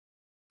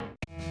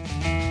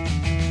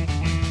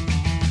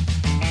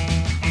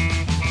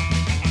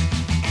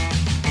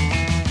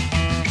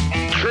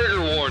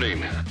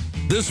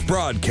This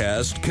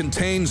broadcast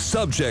contains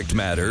subject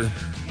matter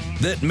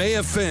that may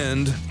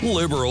offend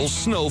liberal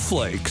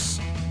snowflakes.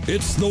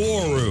 It's The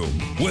War Room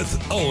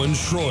with Owen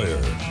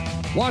Schroyer.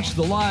 Watch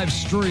the live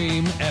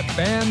stream at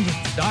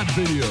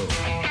band.video.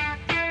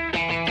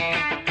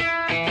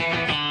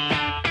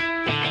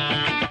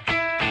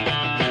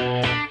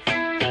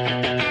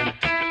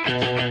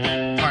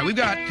 All right, we've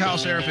got Kyle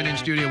Seraphin in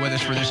studio with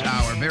us for this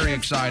hour. Very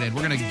excited.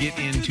 We're going to get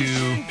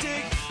into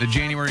the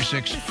January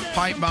 6th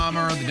pipe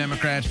bomber, the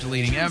Democrats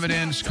deleting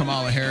evidence,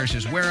 Kamala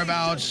Harris's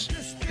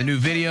whereabouts, the new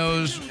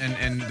videos,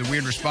 and the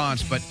weird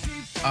response. But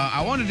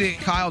I wanted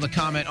Kyle to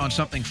comment on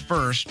something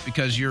first,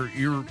 because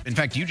in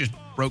fact, you just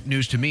broke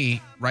news to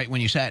me right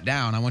when you sat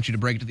down. I want you to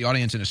break it to the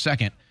audience in a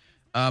second.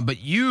 But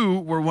you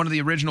were one of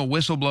the original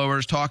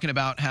whistleblowers talking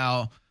about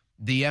how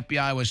the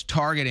FBI was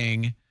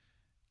targeting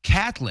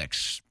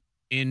Catholics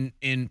in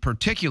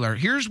particular.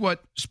 Here's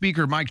what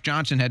Speaker Mike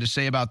Johnson had to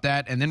say about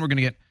that, and then we're going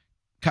to get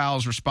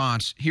Kyle's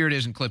response. Here it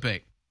is in clip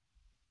 8.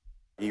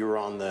 You were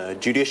on the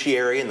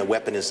Judiciary and the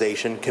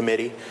Weaponization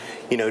Committee.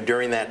 You know,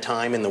 during that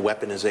time in the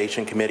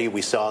Weaponization Committee,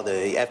 we saw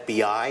the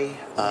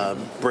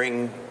FBI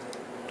bring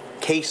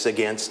case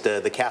against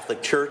the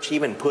Catholic Church,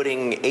 even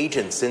putting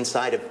agents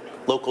inside of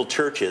local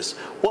churches.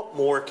 What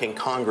more can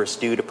Congress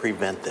do to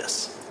prevent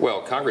this?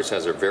 Well, Congress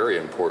has a very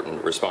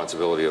important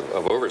responsibility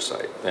of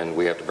oversight, and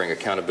we have to bring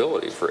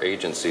accountability for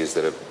agencies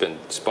that have been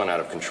spun out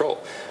of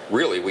control.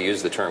 Really, we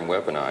use the term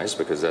weaponized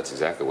because that's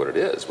exactly what it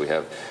is. We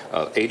have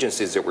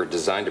agencies that were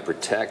designed to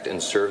protect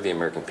and serve the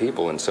American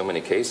people. In so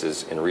many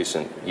cases in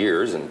recent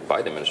years, and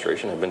Biden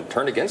administration have been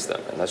turned against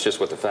them, and that's just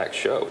what the facts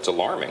show. It's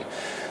alarming.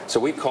 So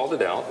we called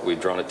it out, we've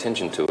drawn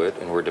attention to it,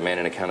 and we're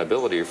demanding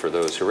accountability for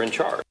those who are in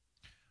charge.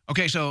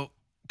 Okay, so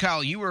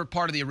Kyle, you were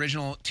part of the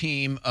original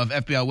team of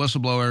FBI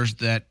whistleblowers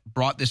that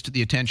brought this to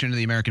the attention of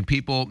the American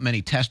people.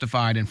 Many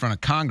testified in front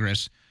of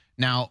Congress.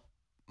 Now,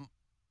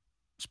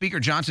 Speaker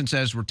Johnson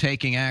says we're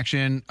taking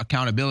action,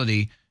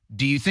 accountability.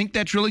 Do you think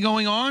that's really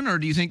going on, or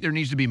do you think there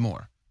needs to be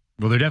more?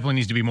 Well, there definitely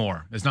needs to be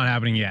more. It's not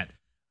happening yet.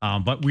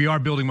 But we are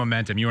building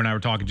momentum. You and I were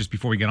talking just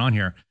before we get on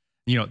here.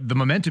 You know, the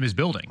momentum is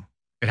building.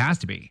 It has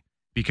to be,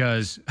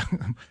 because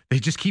they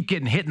just keep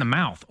getting hit in the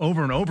mouth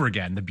over and over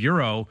again. The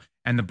Bureau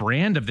and the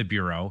brand of the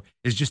Bureau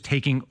is just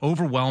taking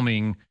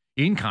overwhelming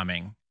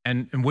incoming.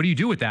 And what do you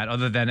do with that,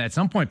 other than at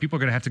some point people are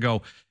going to have to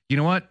go, you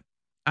know what?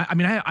 I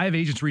mean, I have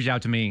agents reach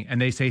out to me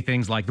and they say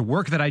things like, the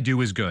work that I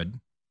do is good,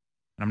 and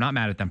I'm not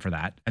mad at them for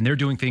that. And they're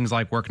doing things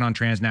like working on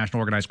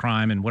transnational organized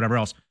crime and whatever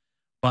else.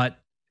 But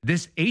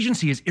this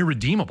agency is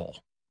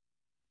irredeemable.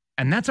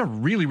 And that's a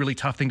really, really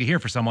tough thing to hear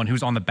for someone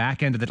who's on the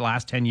back end of the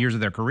last 10 years of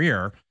their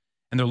career.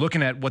 And they're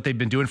looking at what they've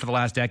been doing for the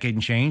last decade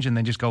and change, and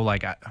then just go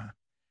like,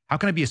 how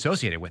can I be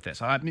associated with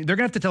this? I mean, they're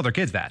going to have to tell their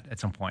kids that at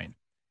some point.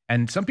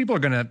 And some people are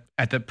going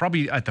to,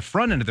 probably at the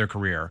front end of their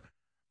career,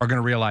 are going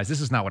to realize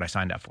this is not what I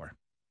signed up for.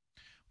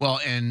 Well,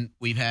 and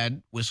we've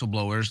had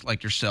whistleblowers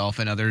like yourself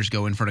and others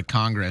go in front of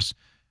Congress.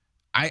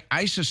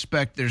 I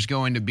suspect there's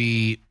going to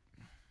be,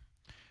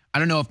 I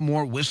don't know if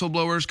more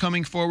whistleblowers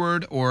coming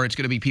forward or it's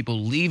going to be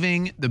people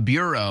leaving the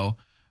Bureau,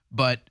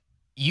 but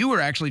you were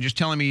actually just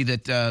telling me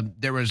that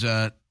there was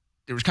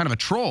kind of a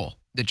troll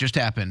that just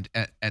happened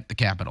at the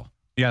Capitol.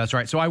 Yeah, that's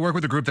right. So I work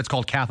with a group that's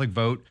called Catholic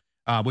Vote,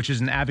 which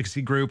is an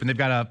advocacy group, and they've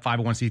got a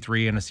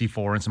 501c3 and a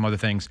C4 and some other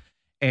things.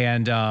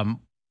 And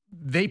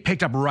they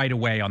picked up right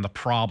away on the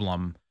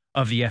problem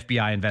of the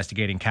FBI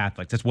investigating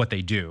Catholics. That's what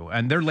they do.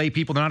 And they're lay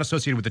people. They're not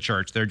associated with the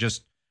church. They're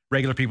just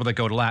regular people that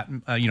go to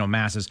Latin,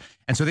 masses.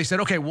 And so they said,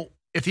 okay, well,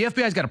 if the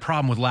FBI's got a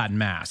problem with Latin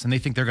Mass and they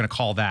think they're going to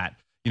call that,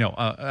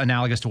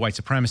 analogous to white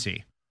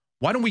supremacy,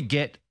 why don't we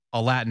get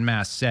a Latin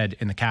Mass said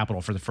in the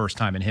Capitol for the first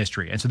time in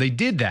history? And so they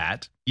did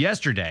that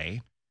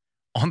yesterday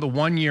on the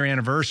 1-year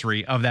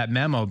anniversary of that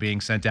memo being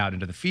sent out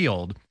into the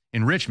field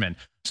in Richmond.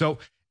 So,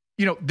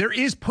 there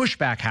is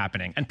pushback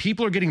happening and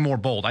people are getting more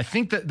bold. I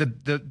think that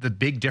the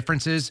big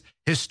difference is,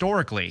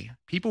 historically,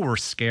 people were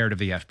scared of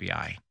the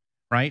FBI,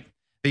 right?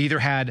 They either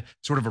had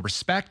sort of a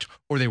respect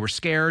or they were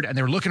scared, and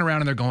they were looking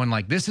around and they're going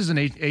like, this is an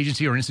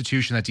agency or an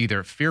institution that's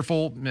either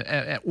fearful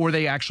or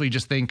they actually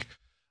just think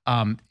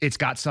it's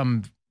got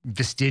some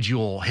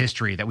vestigial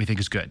history that we think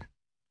is good.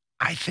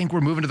 I think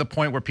we're moving to the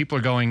point where people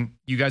are going,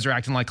 you guys are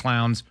acting like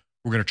clowns.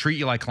 We're going to treat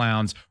you like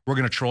clowns. We're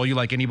going to troll you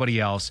like anybody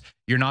else.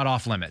 You're not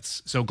off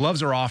limits. So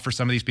gloves are off for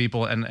some of these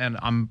people, and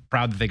I'm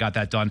proud that they got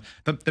that done.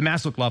 The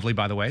masks look lovely,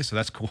 by the way, so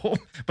that's cool.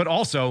 But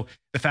also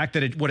the fact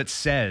that what it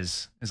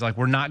says is like,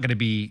 we're not going to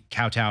be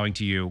kowtowing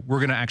to you. We're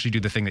going to actually do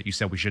the thing that you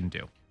said we shouldn't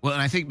do. Well,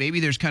 and I think maybe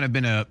there's kind of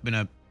been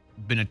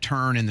a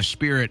turn in the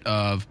spirit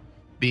of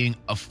being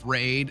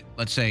afraid,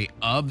 let's say,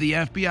 of the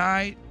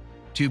FBI,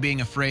 to being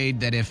afraid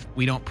that if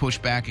we don't push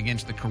back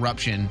against the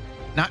corruption,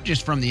 not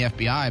just from the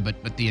FBI,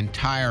 but the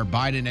entire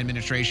Biden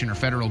administration or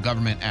federal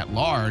government at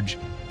large,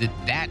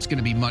 that's going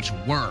to be much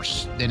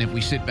worse than if we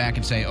sit back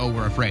and say, oh,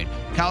 we're afraid.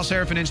 Kyle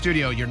Seraphin in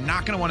studio. You're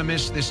not going to want to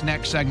miss this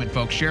next segment,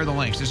 folks. Share the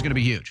links. This is going to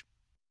be huge.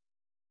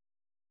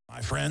 My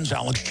friends,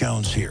 Alex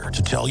Jones here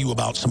to tell you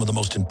about some of the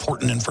most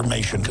important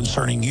information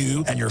concerning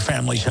you and your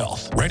family's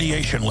health.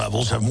 Radiation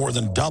levels have more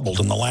than doubled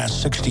in the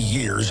last 60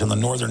 years in the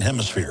Northern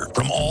Hemisphere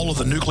from all of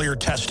the nuclear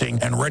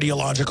testing and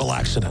radiological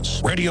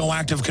accidents.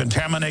 Radioactive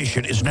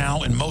contamination is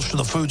now in most of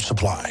the food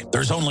supply.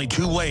 There's only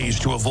 2 ways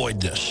to avoid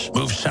this.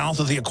 Move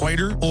south of the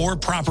equator or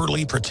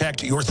properly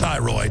protect your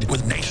thyroid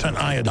with Nascent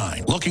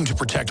Iodine. Looking to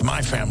protect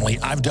my family,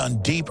 I've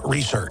done deep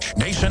research.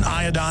 Nascent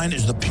Iodine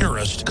is the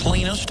purest,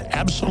 cleanest,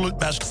 absolute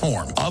best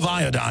form of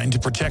iodine to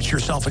protect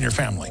yourself and your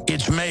family.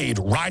 It's made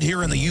right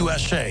here in the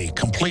USA,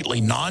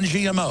 completely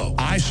non-GMO.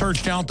 I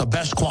searched out the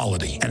best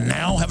quality and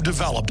now have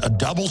developed a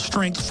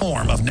double-strength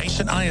form of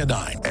Nascent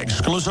Iodine,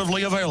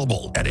 exclusively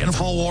available at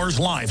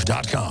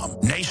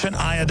InfoWarsLife.com. Nascent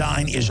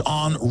Iodine is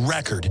on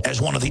record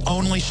as one of the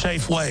only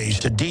safe ways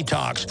to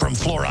detox from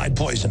fluoride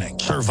poisoning.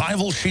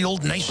 Survival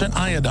Shield Nascent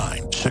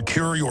Iodine.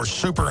 Secure your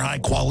super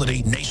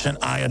high-quality Nascent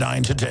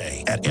Iodine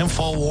today at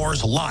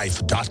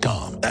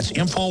InfoWarsLife.com. That's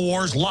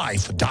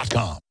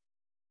InfoWarsLife.com.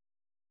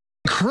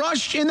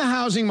 Crushed in the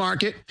housing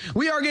market.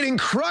 We are getting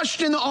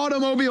crushed in the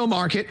automobile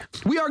market.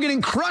 We are getting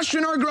crushed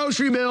in our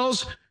grocery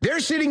bills. They're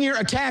sitting here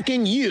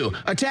attacking you,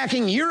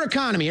 attacking your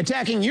economy,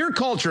 attacking your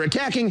culture,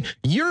 attacking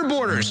your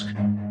borders.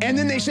 And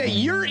then they say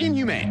you're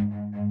inhumane.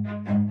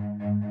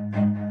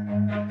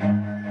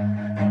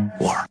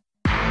 War.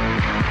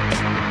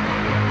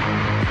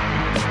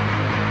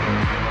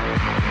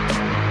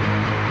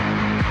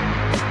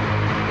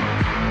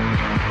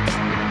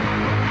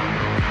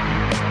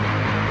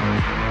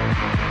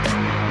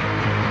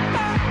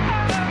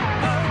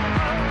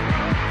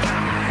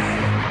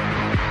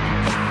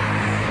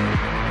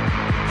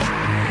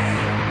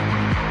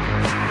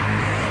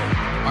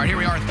 All right, here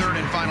we are, third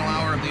and final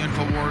hour of the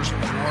InfoWars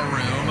War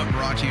Room,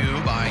 brought to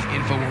you by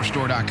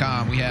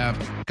InfoWarsStore.com. We have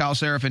Kyle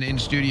Seraphin in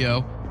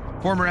studio,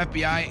 former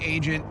FBI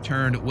agent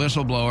turned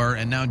whistleblower,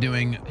 and now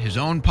doing his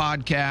own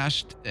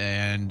podcast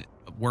and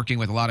working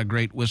with a lot of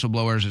great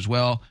whistleblowers as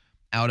well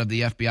out of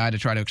the FBI to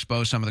try to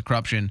expose some of the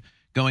corruption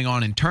going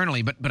on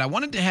internally. But I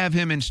wanted to have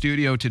him in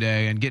studio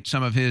today and get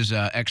some of his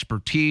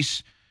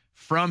expertise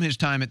from his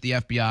time at the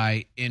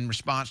FBI in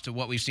response to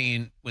what we've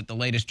seen with the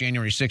latest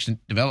January 6th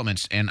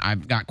developments, and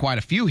I've got quite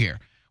a few here.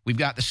 We've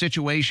got the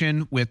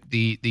situation with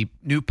the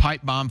new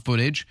pipe bomb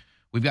footage.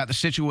 We've got the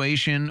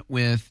situation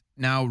with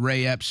now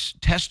Ray Epps'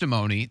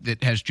 testimony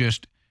that has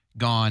just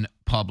gone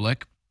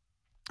public,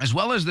 as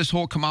well as this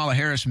whole Kamala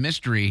Harris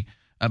mystery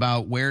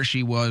about where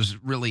she was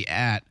really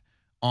at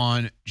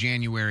on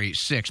January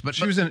 6th. But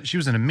She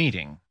was in a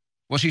meeting.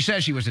 Well, she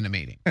says she was in a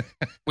meeting,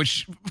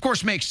 which, of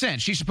course, makes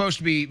sense. She's supposed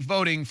to be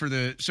voting for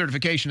the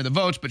certification of the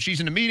votes, but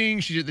she's in a meeting.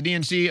 She's at the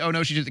DNC. Oh,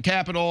 no, she's at the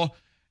Capitol.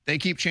 They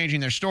keep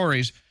changing their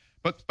stories.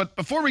 But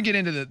before we get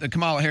into the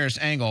Kamala Harris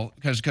angle,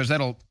 because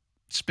that'll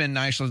spin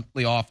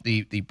nicely off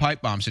the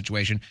pipe bomb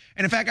situation.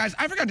 And, in fact, guys,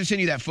 I forgot to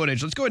send you that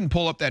footage. Let's go ahead and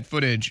pull up that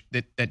footage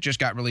that just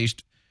got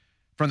released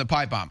from the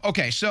pipe bomb.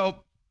 Okay, so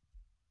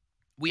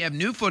we have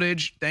new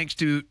footage, thanks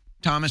to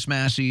Thomas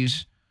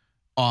Massey's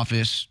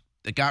office,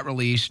 that got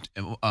released.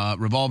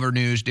 Revolver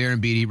News, Darren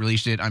Beatty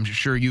released it. I'm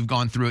sure you've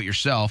gone through it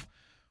yourself.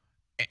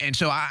 And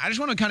so I just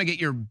want to kind of get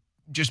your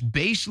just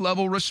base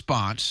level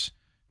response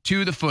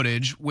to the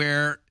footage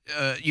where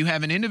you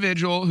have an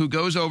individual who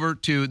goes over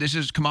to, this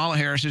is Kamala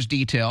Harris's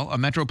detail, a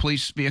Metro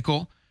Police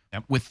vehicle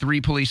with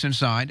 3 police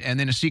inside, and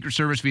then a Secret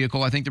Service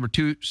vehicle. I think there were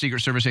 2 Secret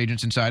Service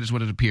agents inside is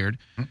what it appeared.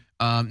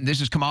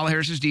 This is Kamala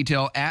Harris's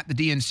detail at the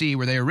DNC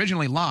where they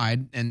originally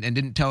lied and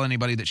didn't tell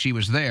anybody that she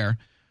was there.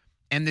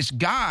 And this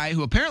guy,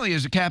 who apparently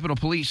is a Capitol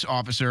Police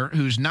officer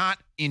who's not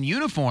in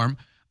uniform,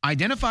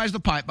 identifies the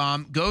pipe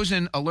bomb, goes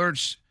and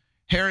alerts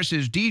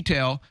Harris's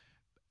detail.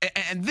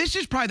 And this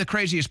is probably the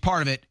craziest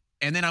part of it.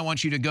 And then I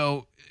want you to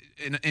go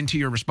into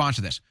your response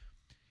to this.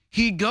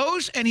 He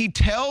goes and he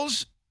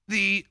tells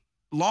the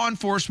law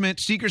enforcement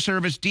Secret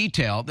Service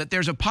detail that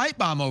there's a pipe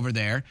bomb over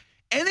there.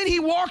 And then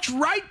he walks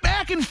right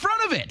back in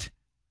front of it.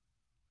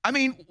 I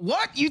mean,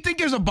 what? You think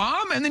there's a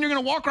bomb and then you're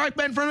going to walk right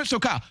back in front of it? So,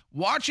 Kyle,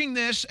 watching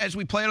this as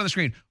we play it on the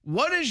screen,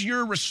 what is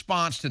your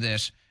response to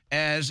this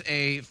as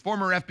a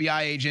former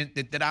FBI agent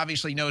that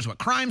obviously knows what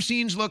crime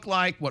scenes look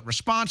like, what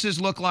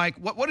responses look like?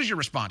 What is your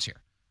response here?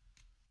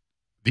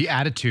 The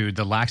attitude,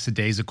 the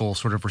lackadaisical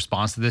sort of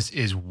response to this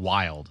is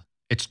wild.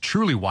 It's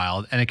truly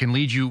wild, and it can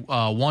lead you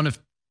one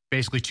of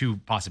basically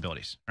 2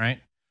 possibilities, right?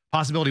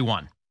 Possibility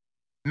 1,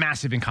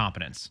 massive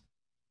incompetence.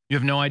 You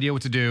have no idea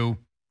what to do.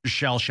 You're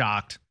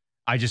shell-shocked.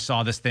 I just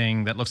saw this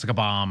thing that looks like a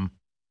bomb.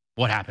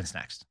 What happens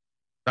next?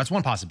 That's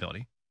one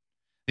possibility.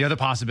 The other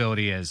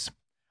possibility is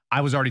I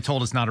was already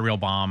told it's not a real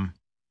bomb.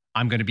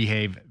 I'm going to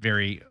behave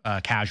very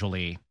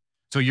casually.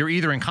 So you're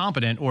either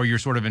incompetent or you're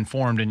sort of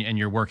informed and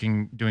you're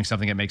doing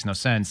something that makes no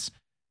sense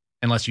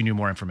unless you knew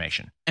more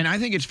information. And I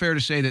think it's fair to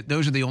say that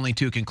those are the only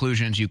 2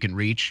 conclusions you can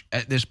reach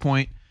at this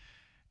point.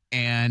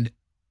 And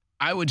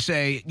I would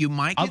say you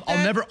might get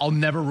I'll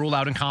never rule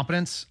out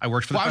incompetence. I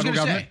worked for the federal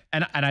government,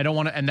 and I don't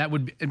want to. And that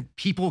would, and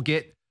people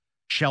get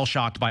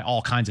shell-shocked by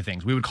all kinds of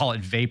things. We would call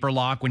it vapor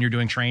lock when you're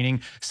doing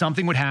training.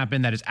 Something would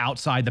happen that is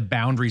outside the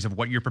boundaries of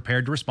what you're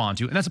prepared to respond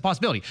to, and that's a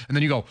possibility. And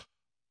then you go,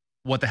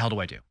 what the hell do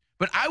I do?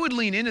 But I would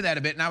lean into that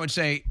a bit, and I would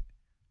say,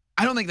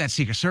 I don't think that's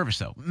Secret Service,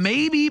 though.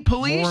 Maybe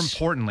police. More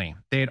importantly,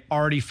 they had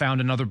already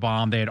found another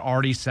bomb. They had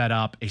already set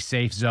up a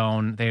safe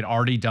zone. They had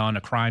already done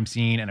a crime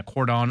scene and a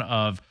cordon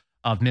of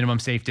minimum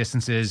safe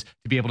distances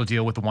to be able to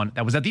deal with the one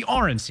that was at the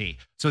RNC.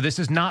 So this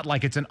is not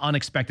like it's an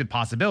unexpected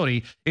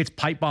possibility. It's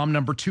pipe bomb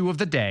number 2 of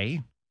the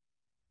day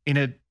in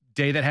a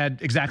day that had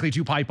exactly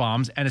 2 pipe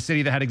bombs and a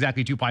city that had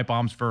exactly 2 pipe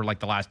bombs for like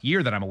the last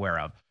year that I'm aware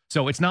of.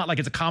 So it's not like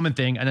it's a common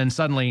thing. And then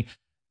suddenly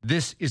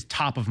this is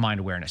top of mind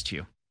awareness to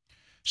you.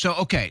 So,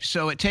 okay,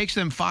 so it takes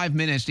them 5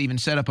 minutes to even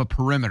set up a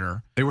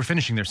perimeter. They were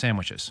finishing their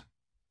sandwiches.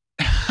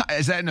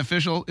 Is that an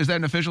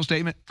official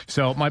statement?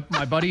 So my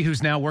buddy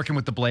who's now working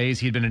with The Blaze,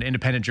 he had been an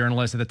independent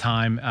journalist at the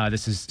time.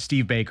 This is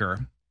Steve Baker.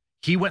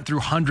 He went through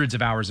hundreds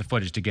of hours of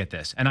footage to get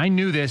this. And I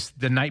knew this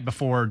the night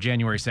before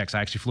January 6th. I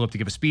actually flew up to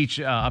give a speech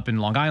up in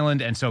Long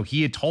Island. And so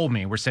he had told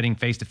me, we're sitting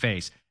face to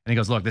face. And he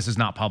goes, look, this is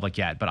not public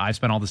yet, but I've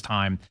spent all this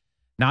time.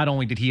 Not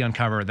only did he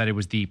uncover that it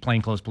was the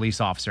plainclothes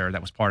police officer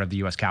that was part of the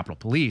U.S. Capitol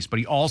Police, but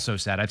he also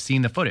said, I've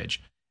seen the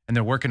footage and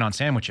they're working on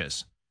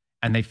sandwiches.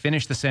 And they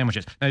finished the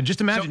sandwiches. Now,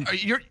 just imagine.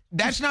 So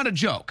that's not a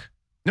joke.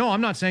 No,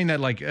 I'm not saying that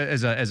like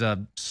as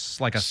a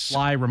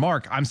sly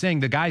remark. I'm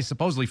saying the guy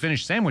supposedly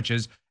finished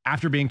sandwiches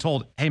after being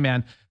told, hey,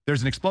 man,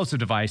 there's an explosive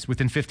device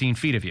within 15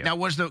 feet of you. Now,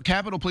 was the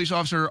Capitol Police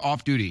officer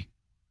off duty?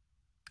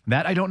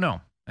 That I don't know.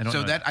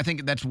 I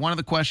think that's one of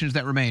the questions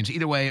that remains.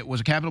 Either way, it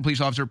was a Capitol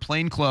Police officer,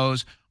 plain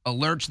clothes,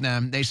 alerts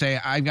them. They say,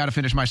 I've got to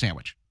finish my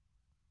sandwich.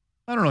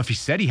 I don't know if he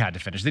said he had to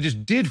finish. They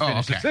just did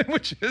finish the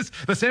sandwiches.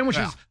 The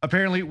sandwiches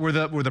apparently were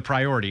the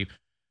priority.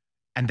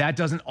 And that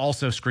doesn't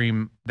also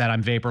scream that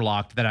I'm vapor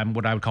locked, that I'm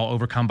what I would call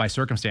overcome by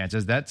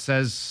circumstances. That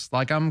says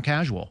like I'm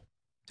casual,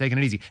 taking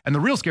it easy. And the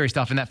real scary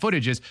stuff in that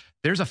footage is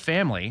there's a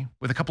family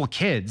with a couple of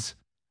kids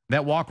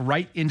that walk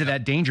right into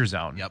that danger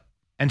zone. Yep.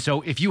 And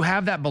so if you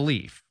have that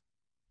belief,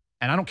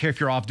 and I don't care if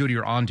you're off duty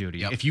or on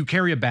duty, if you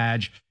carry a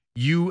badge,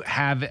 you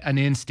have an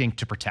instinct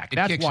to protect.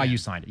 That's why you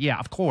signed it. Yeah,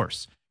 of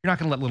course. You're not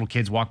going to let little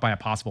kids walk by a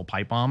possible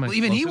pipe bomb. Well,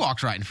 even he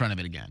walks right in front of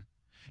it again.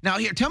 Now,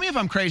 here, tell me if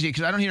I'm crazy,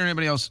 because I don't hear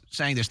anybody else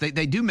saying this.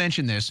 They do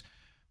mention this.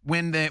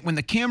 When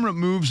the camera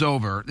moves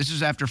over, this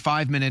is after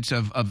 5 minutes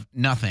of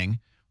nothing.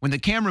 When the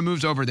camera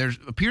moves over, there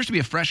appears to be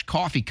a fresh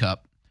coffee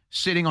cup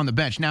sitting on the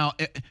bench. Now,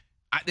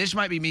 this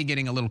might be me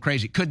getting a little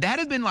crazy. Could that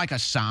have been like a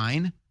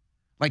sign?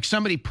 Like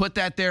somebody put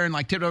that there and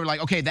like tipped over,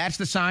 like, okay, that's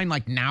the sign.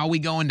 Like now we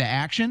go into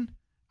action.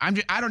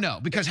 I don't know,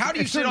 because how do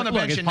you sit on the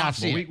bench and not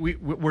see it?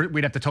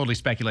 We'd have to totally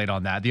speculate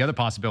on that. The other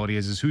possibility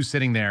is who's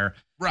sitting there.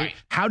 Right.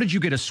 How did you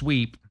get a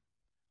sweep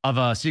of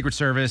a Secret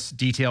Service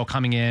detail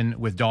coming in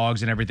with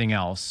dogs and everything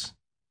else?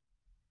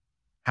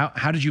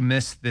 How did you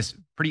miss this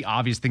pretty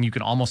obvious thing you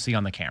can almost see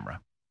on the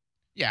camera?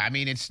 Yeah, I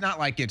mean, it's not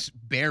like it's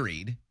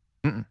buried.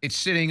 It's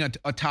sitting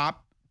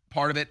atop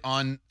part of it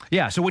on.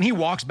 Yeah, so when he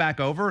walks back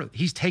over,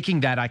 he's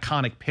taking that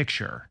iconic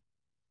picture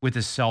with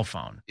his cell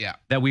phone. Yeah.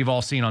 That we've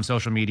all seen on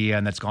social media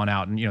and that's gone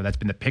out. And, that's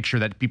been the picture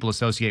that people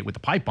associate with the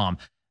pipe bomb.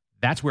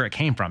 That's where it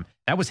came from.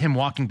 That was him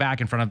walking back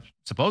in front of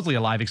supposedly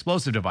a live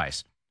explosive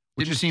device.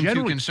 Didn't seem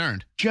too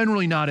concerned.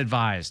 Generally not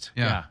advised.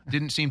 Yeah.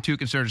 Didn't seem too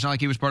concerned. It's not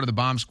like he was part of the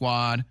bomb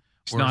squad.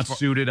 He's not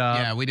suited up.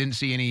 Yeah, we didn't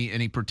see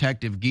any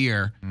protective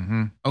gear.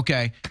 Mm-hmm.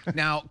 Okay.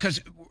 Now,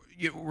 because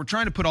we're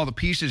trying to put all the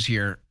pieces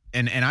here,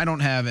 and I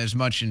don't have as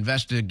much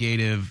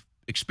investigative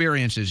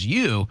experience as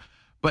you,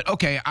 but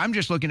okay, I'm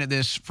just looking at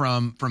this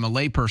from a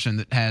layperson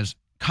that has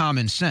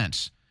common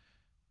sense.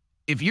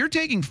 If you're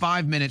taking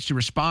 5 minutes to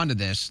respond to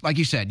this, like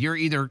you said, you're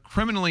either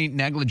criminally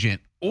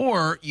negligent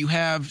or you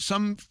have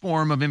some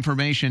form of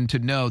information to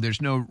know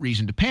there's no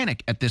reason to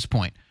panic at this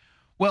point.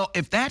 Well,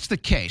 if that's the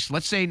case,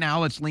 let's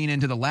lean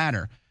into the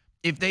latter.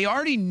 If they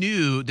already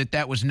knew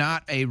that was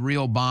not a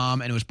real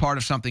bomb and it was part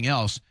of something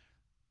else,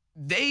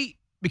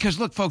 because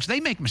look, folks, they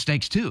make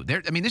mistakes too.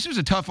 This is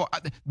a tough,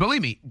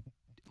 believe me,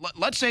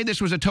 let's say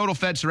this was a total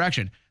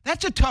Fedsurrection.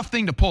 That's a tough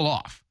thing to pull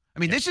off.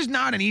 This is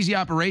not an easy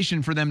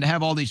operation for them to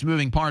have all these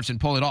moving parts and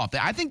pull it off.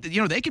 I think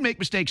that, they can make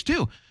mistakes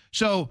too.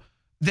 So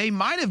they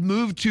might have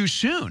moved too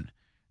soon.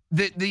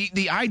 The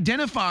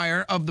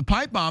identifier of the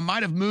pipe bomb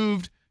might have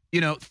moved,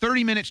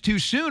 30 minutes too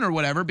soon or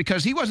whatever,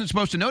 because he wasn't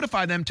supposed to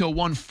notify them till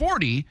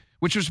 1:40,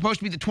 which was supposed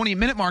to be the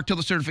 20-minute mark till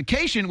the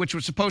certification, which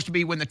was supposed to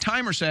be when the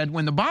timer said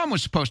when the bomb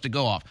was supposed to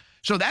go off.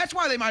 So that's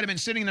why they might have been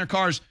sitting in their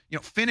cars,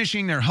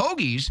 finishing their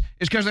hoagies,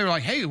 is because they were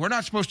like, hey, we're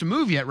not supposed to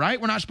move yet,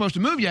 right? We're not supposed to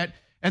move yet.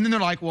 And then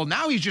they're like, well,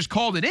 now he's just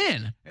called it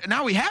in.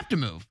 Now we have to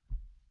move.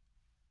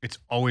 It's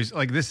always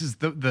like, this is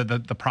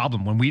the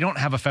problem. When we don't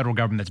have a federal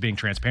government that's being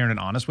transparent and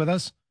honest with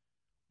us,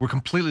 we're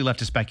completely left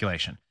to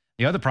speculation.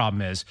 The other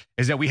problem is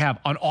that we have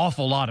an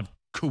awful lot of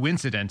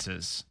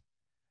coincidences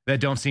that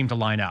don't seem to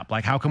line up.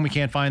 Like, how come we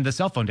can't find the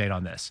cell phone data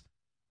on this,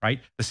 right?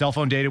 The cell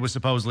phone data was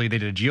supposedly, they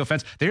did a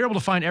geofence. They were able to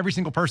find every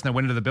single person that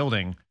went into the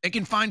building. They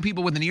can find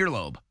people with an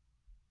earlobe.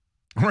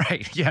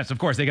 Right. Yes, of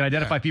course. They can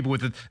identify people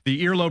with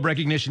the earlobe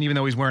recognition, even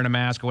though he's wearing a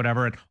mask or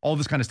whatever, and all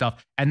this kind of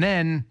stuff. And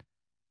then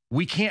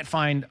we can't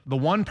find the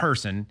one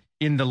person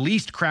in the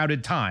least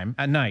crowded time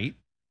at night,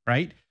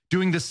 right,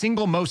 doing the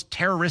single most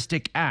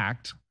terroristic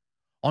act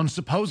on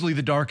supposedly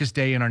the darkest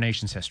day in our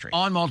nation's history.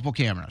 On multiple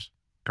cameras.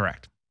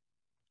 Correct.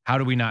 How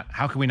can we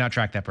not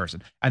track that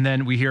person? And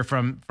then we hear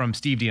from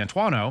Steve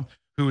D'Antuono,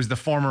 who is the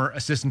former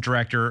assistant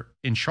director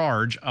in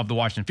charge of the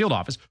Washington field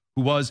office,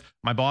 who was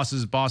my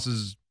boss's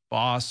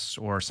boss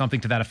or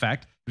something to that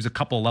effect. He was a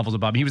couple of levels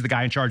above me. He was the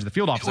guy in charge of the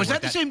field office. Was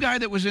that the same guy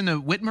that was in the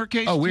Whitmer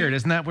case? Oh, weird.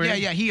 Isn't that weird?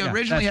 Yeah. He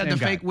originally had the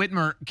fake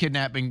Whitmer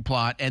kidnapping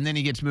plot, and then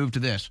he gets moved to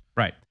this.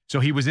 Right. So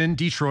he was in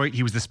Detroit.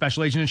 He was the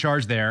special agent in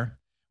charge there.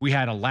 We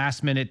had a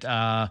last minute,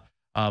 low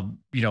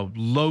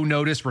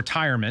notice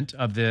retirement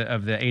of the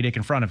ADIC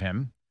in front of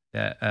him,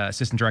 the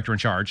assistant director in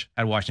charge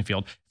at Washington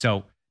Field.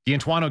 So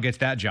D'Antuono gets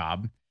that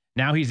job.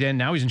 Now he's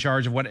in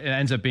charge of what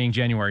ends up being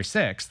January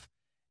 6th.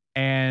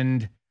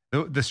 And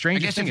the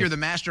strangest I guess thing if you're is, the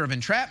master of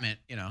entrapment,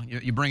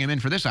 you bring him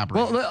in for this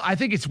operation. Well, I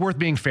think it's worth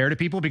being fair to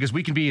people because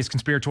we can be as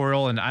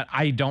conspiratorial, and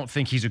I don't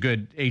think he's a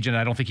good agent.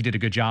 I don't think he did a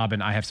good job,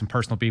 and I have some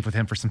personal beef with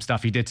him for some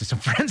stuff he did to some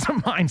friends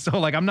of mine. So,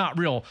 I'm not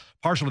real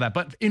partial to that.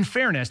 But in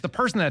fairness, the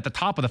person at the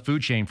top of the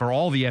food chain for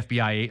all the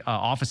FBI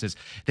offices,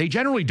 they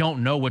generally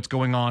don't know what's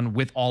going on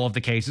with all of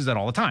the cases at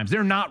all the times.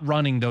 They're not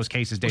running those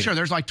cases daily. Well, sure,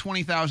 there's like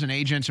 20,000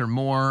 agents or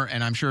more,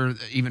 and I'm sure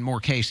even more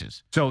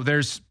cases. So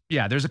there's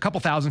a couple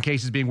thousand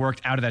cases being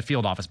worked out of that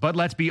field office. But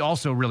let's be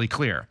also really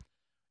clear.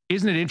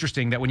 Isn't it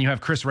interesting that when you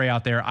have Chris Wray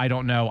out there, I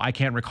don't know, I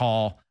can't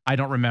recall, I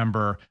don't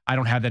remember, I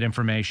don't have that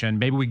information,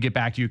 maybe we can get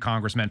back to you,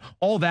 Congressman.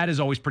 All that is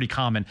always pretty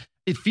common.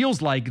 It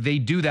feels like they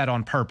do that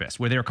on purpose,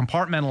 where they're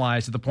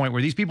compartmentalized to the point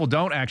where these people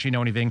don't actually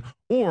know anything,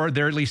 or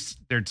they're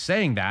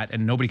saying that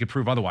and nobody could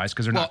prove otherwise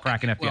because they're not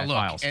cracking FBI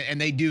files. And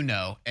they do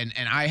know. And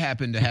I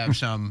happen to have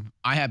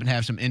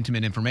some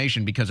intimate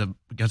information because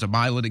of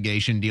my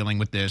litigation dealing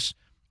with this.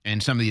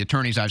 And some of the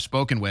attorneys I've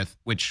spoken with,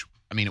 which,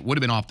 it would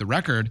have been off the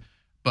record,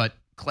 but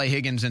Clay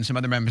Higgins and some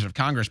other members of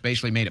Congress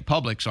basically made it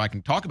public, so I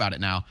can talk about it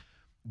now.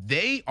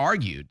 They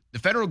argued, the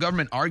federal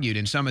government argued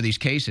in some of these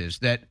cases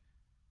that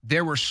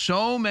there were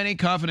so many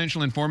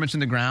confidential informants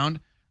in the ground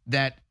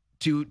that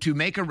to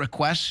make a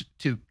request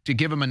to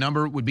give them a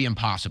number would be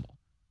impossible.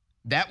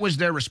 That was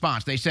their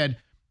response. They said,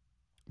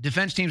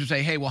 defense teams would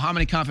say, hey, well, how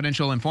many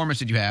confidential informants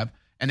did you have?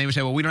 And they would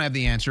say, well, we don't have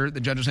the answer. The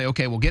judge would say,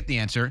 okay, we'll get the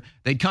answer.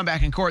 They'd come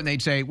back in court and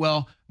they'd say,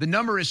 well, the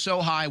number is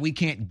so high, we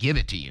can't give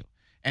it to you.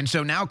 And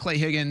so now Clay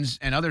Higgins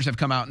and others have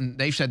come out and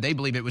they've said they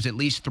believe it was at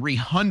least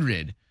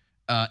 300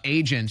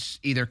 agents,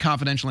 either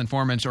confidential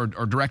informants or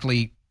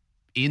directly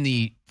in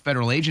the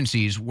federal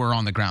agencies, were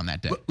on the ground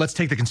that day. Let's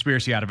take the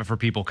conspiracy out of it for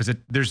people, because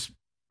there's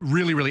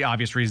really, really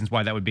obvious reasons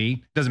why that would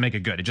be. Doesn't make it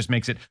good. It just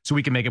makes it so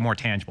we can make it more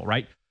tangible,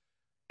 right?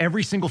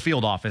 Every single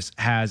field office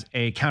has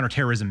a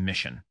counterterrorism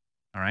mission,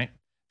 all right?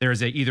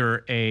 There's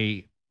either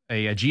a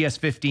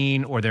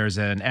GS-15 or there's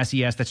an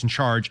SES that's in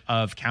charge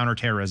of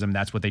counterterrorism.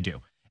 That's what they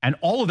do. And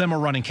all of them are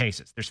running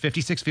cases. There's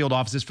 56 field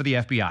offices for the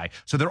FBI.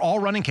 So they're all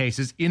running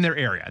cases in their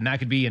area. And that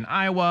could be in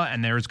Iowa,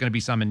 and there's going to be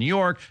some in New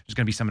York. There's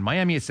going to be some in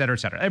Miami, et cetera, et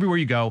cetera. Everywhere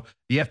you go,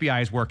 the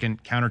FBI is working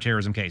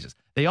counterterrorism cases.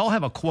 They all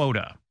have a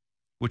quota,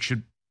 which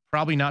should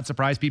probably not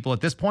surprise people at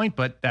this point,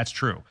 but that's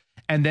true.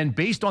 And then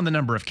based on the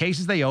number of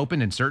cases they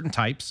open in certain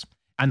types,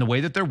 and the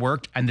way that they're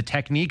worked and the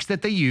techniques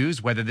that they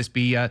use, whether this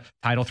be a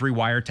Title III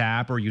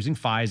wiretap or using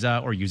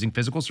FISA or using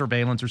physical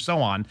surveillance or so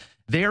on,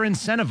 they're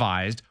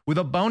incentivized with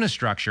a bonus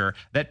structure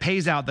that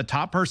pays out the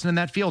top person in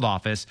that field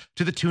office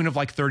to the tune of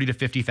like $30,000 to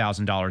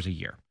 $50,000 a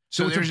year.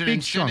 So there's an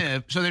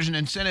incentive. So there's an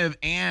incentive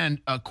and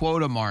a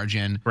quota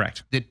margin.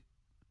 Correct. That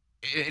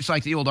it's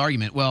like the old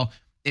argument. Well,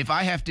 if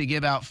I have to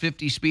give out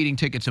 50 speeding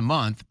tickets a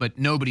month, but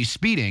nobody's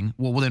speeding,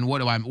 well, then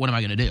what am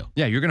I going to do?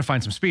 Yeah, you're going to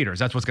find some speeders.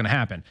 That's what's going to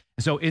happen.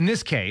 And so in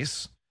this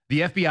case, the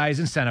FBI is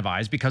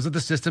incentivized because of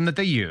the system that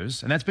they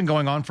use, and that's been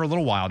going on for a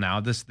little while now,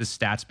 this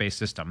stats-based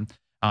system.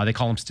 They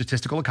call them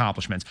statistical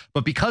accomplishments.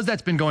 But because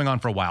that's been going on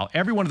for a while,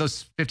 every one of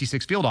those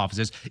 56 field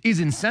offices is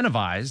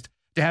incentivized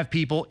to have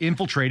people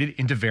infiltrated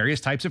into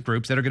various types of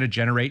groups that are going to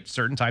generate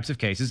certain types of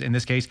cases. In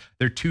this case,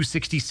 there are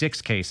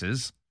 266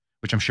 cases,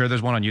 which I'm sure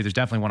there's one on you. There's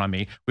definitely one on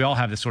me. We all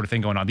have this sort of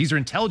thing going on. These are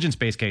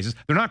intelligence-based cases.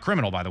 They're not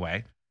criminal, by the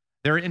way.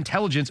 They're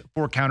intelligence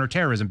for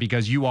counterterrorism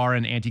because you are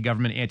an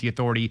anti-government,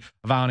 anti-authority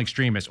violent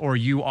extremist, or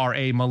you are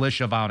a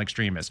militia violent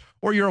extremist,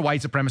 or you're a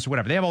white supremacist or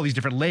whatever. They have all these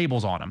different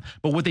labels on them.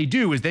 But what they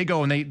do is they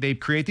go and they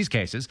create these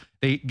cases.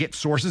 They get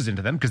sources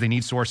into them because they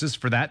need sources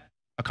for that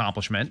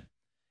accomplishment.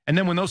 And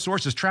then when those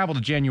sources travel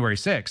to January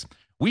 6th,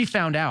 we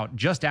found out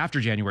just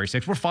after January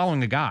 6th, we're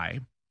following a guy,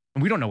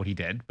 and we don't know what he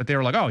did, but they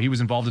were like, oh, he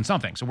was involved in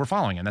something. So we're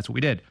following him. That's what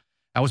we did.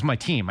 That was my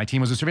team. My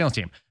team was a surveillance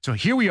team. So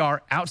here we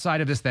are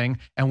outside of this thing,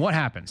 and what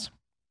happens?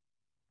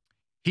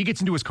 He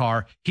gets into his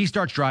car. He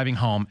starts driving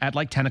home at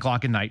like 10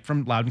 o'clock at night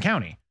from Loudoun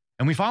County.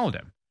 And we followed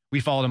him. We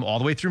followed him all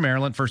the way through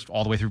Maryland, first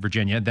all the way through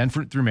Virginia, then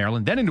through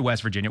Maryland, then into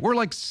West Virginia. We're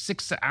like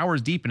 6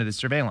 hours deep into this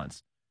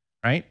surveillance,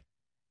 right?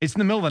 It's in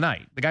the middle of the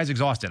night. The guy's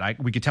exhausted.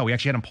 We could tell. We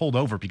actually had him pulled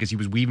over because he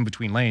was weaving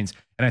between lanes,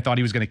 and I thought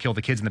he was going to kill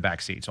the kids in the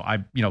back seat. So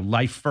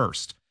life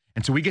first.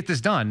 And so we get this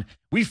done.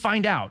 We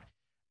find out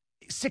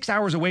 6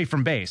 hours away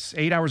from base,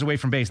 8 hours away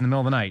from base in the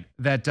middle of the night,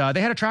 that they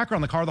had a tracker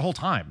on the car the whole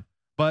time.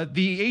 But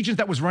the agent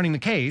that was running the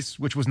case,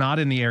 which was not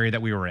in the area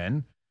that we were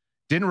in,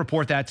 didn't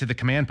report that to the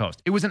command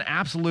post. It was an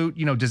absolute,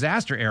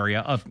 disaster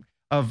area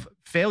of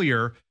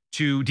failure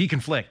to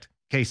deconflict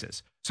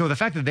cases. So the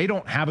fact that they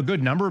don't have a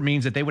good number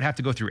means that they would have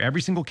to go through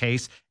every single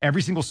case,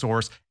 every single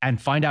source,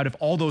 and find out if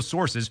all those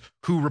sources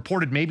who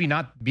reported maybe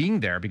not being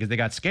there because they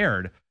got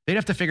scared, they'd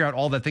have to figure out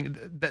all that thing.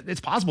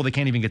 It's possible they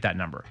can't even get that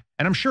number.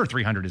 And I'm sure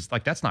 300 is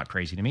that's not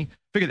crazy to me.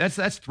 Figure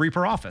that's 3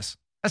 per office.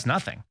 That's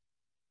nothing.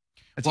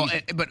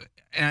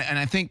 And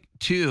I think,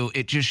 too,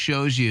 it just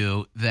shows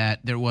you that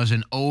there was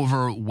an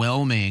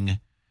overwhelming,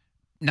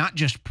 not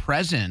just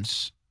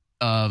presence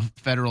of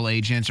federal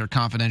agents or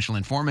confidential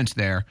informants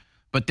there,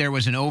 but there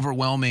was an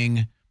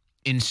overwhelming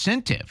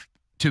incentive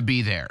to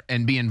be there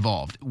and be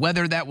involved,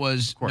 whether that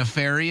was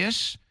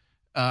nefarious,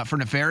 for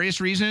nefarious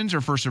reasons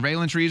or for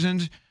surveillance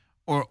reasons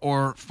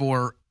or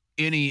for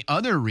any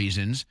other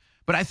reasons.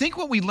 But I think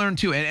what we learned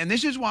too, and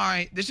this is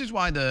why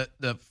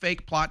the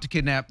fake plot to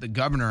kidnap the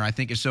governor, I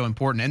think, is so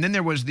important. And then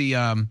there was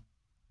the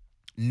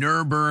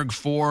Nuremberg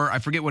 4, I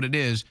forget what it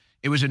is.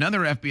 It was another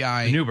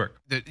FBI. The Newberg.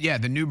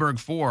 The Newberg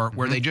 4,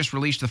 where they just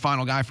released the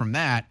final guy from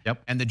that.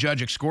 Yep. And the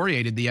judge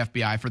excoriated the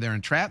FBI for their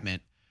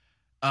entrapment.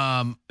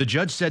 The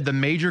judge said the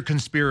major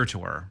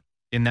conspirator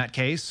in that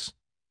case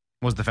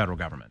was the federal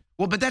government.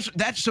 Well, but that's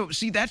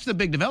the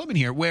big development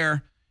here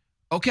where,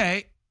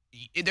 okay,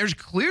 there's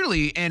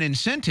clearly an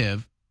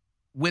incentive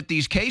with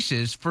these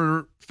cases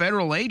for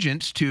federal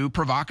agents to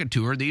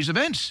provocateur these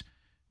events.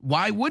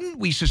 Why wouldn't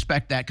we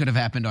suspect that could have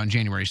happened on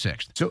January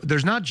 6th? So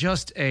there's not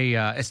just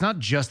it's not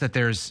just that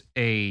there's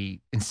a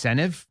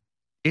incentive.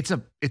 It's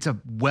a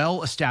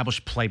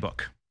well-established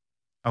playbook.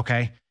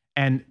 Okay.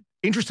 And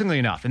interestingly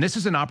enough, and this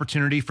is an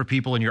opportunity for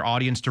people in your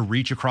audience to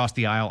reach across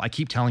the aisle. I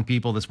keep telling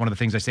people, that's one of the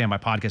things I say on my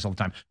podcast all the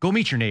time. Go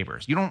meet your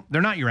neighbors.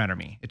 They're not your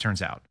enemy, it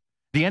turns out.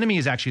 The enemy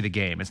is actually the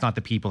game. It's not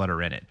the people that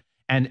are in it.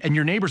 And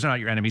your neighbors are not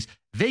your enemies.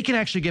 They can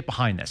actually get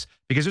behind this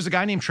because there's a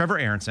guy named Trevor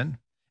Aronson,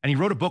 and he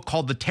wrote a book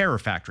called The Terror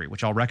Factory,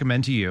 which I'll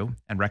recommend to you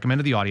and recommend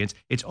to the audience.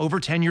 It's over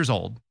 10 years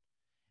old.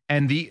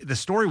 And the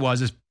story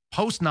is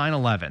post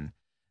 9/11,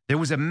 there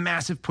was a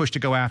massive push to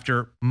go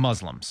after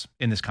Muslims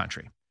in this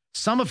country,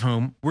 some of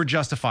whom were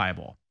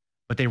justifiable,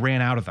 but they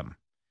ran out of them.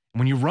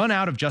 When you run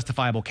out of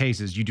justifiable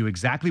cases, you do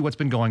exactly what's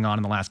been going on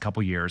in the last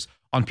couple of years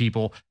on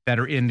people that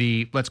are in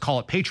the, let's call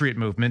it, patriot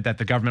movement that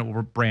the government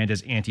will brand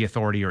as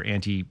anti-authority or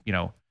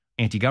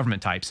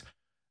anti-government types.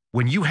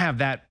 When you have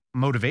that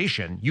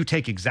motivation, you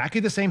take exactly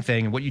the same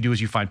thing, and what you do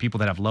is you find people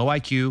that have low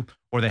IQ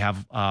or they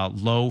have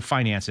low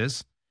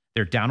finances.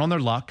 They're down on their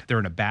luck. They're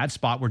in a bad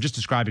spot. We're just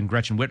describing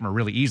Gretchen Whitmer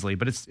really easily,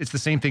 but it's the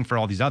same thing for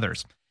all these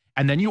others.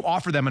 And then you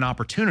offer them an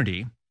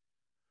opportunity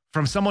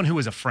from someone who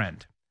is a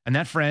friend. And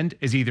that friend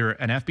is either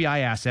an FBI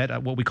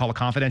asset, what we call a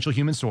confidential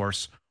human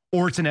source,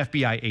 or it's an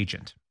FBI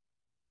agent.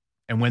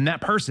 And when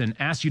that person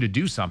asks you to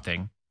do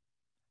something,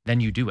 then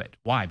you do it.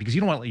 Why? Because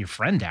you don't want to let your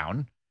friend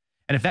down.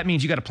 And if that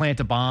means you got to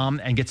plant a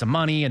bomb and get some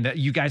money and that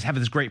you guys have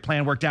this great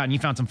plan worked out and you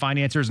found some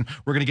financiers and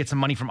we're going to get some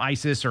money from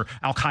ISIS or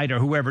Al-Qaeda or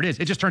whoever it is,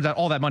 it just turns out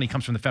all that money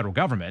comes from the federal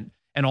government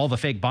and all the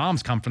fake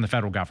bombs come from the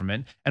federal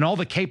government and all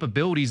the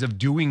capabilities of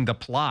doing the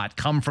plot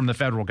come from the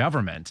federal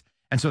government.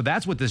 And so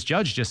that's what this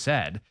judge just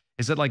said,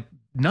 is that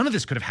none of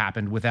this could have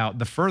happened without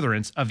the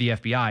furtherance of the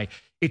FBI.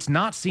 It's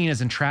not seen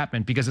as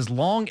entrapment because as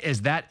long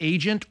as that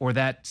agent or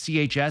that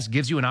CHS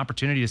gives you an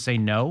opportunity to say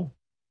no,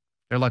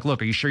 they're like,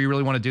 look, are you sure you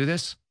really want to do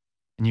this?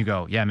 And you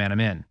go, yeah, man, I'm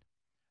in.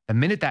 The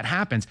minute that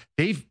happens,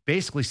 they've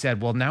basically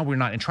said, well, now we're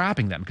not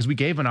entrapping them because we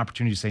gave an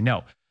opportunity to say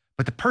no.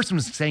 But the person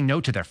was saying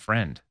no to their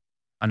friend,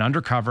 an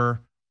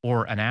undercover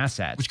or an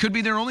asset. Which could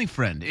be their only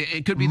friend.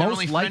 It could be their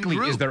only friend group. Most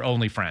likely is their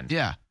only friend.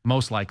 Yeah.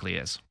 Most likely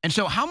is. And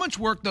so how much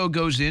work, though,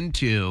 goes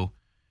into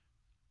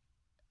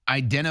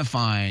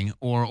identifying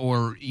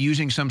or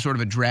using some sort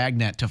of a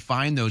dragnet to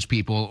find those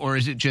people? Or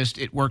is it just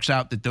it works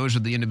out that those are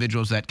the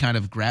individuals that kind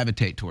of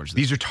gravitate towards them?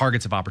 These are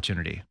targets of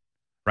opportunity.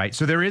 Right.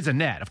 So there is a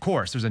net. Of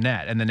course, there's a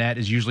net. And the net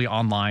is usually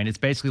online. It's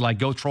basically like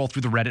go troll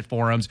through the Reddit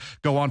forums,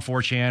 go on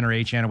 4chan or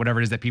 8chan or whatever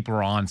it is that people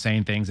are on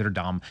saying things that are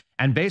dumb.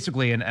 And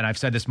basically, and I've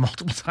said this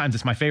multiple times,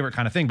 it's my favorite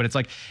kind of thing, but it's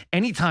like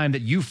anytime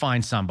that you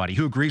find somebody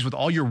who agrees with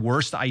all your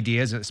worst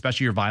ideas,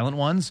 especially your violent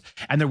ones,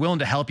 and they're willing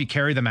to help you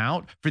carry them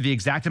out for the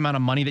exact amount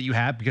of money that you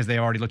have because they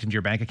already looked into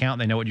your bank account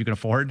and they know what you can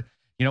afford,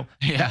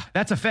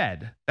 that's a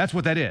Fed. That's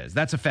what that is.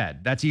 That's a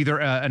Fed. That's either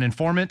an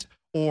informant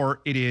or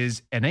it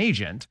is an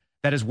agent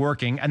that is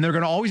working, and they're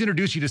going to always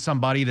introduce you to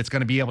somebody that's going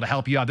to be able to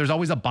help you out. There's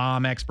always a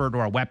bomb expert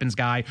or a weapons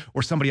guy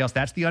or somebody else.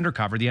 That's the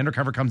undercover. The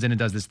undercover comes in and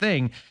does this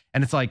thing,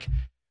 and it's like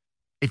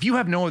if you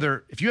have no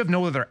other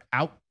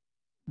out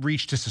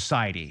reach to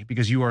society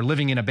because you are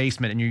living in a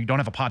basement and you don't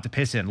have a pot to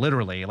piss in,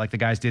 literally, like the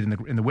guys did in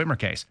the Whitmer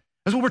case.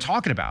 That's what we're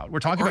talking about. We're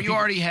talking about you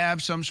already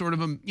have some sort of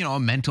a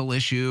mental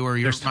issue, or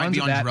you might be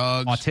on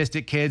drugs.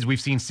 Autistic kids.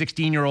 We've seen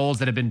 16-year-olds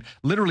that have been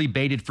literally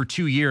baited for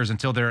 2 years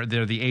until they're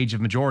the age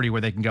of majority, where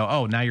they can go,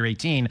 oh, now you're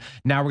 18.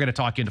 Now we're going to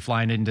talk you into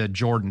flying into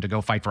Jordan to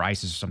go fight for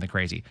ISIS or something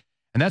crazy.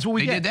 And that's what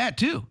we They did that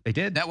too. They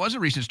did. That was a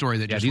recent story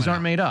that just these went aren't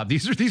out. made up.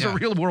 These are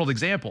real world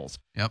examples.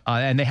 Yep.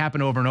 And they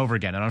happen over and over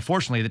again. And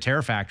unfortunately, the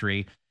Terror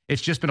Factory,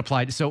 it's just been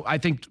applied. So I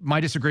think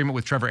my disagreement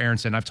with Trevor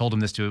Aronson, I've told him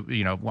this to,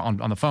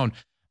 on the phone.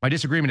 My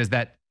disagreement is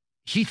that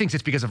he thinks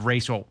it's because of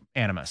racial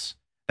animus,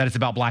 that it's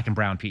about black and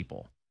brown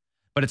people.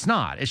 But it's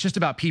not. It's just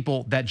about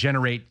people that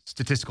generate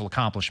statistical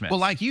accomplishment.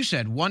 Well, like you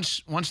said,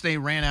 once they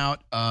ran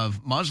out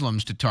of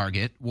Muslims to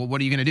target, well,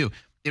 what are you going to do?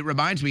 It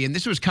reminds me, and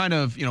this was kind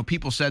of,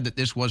 people said that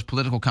this was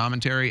political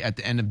commentary at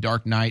the end of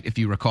Dark Knight, if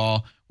you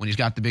recall, when he's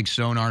got the big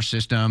sonar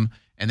system,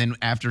 and then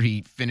after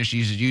he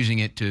finishes using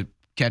it to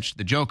catch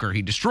the Joker,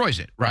 he destroys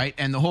it, right?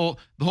 And the whole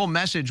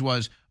message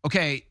was,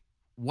 okay,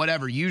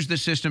 whatever, use the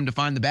system to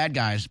find the bad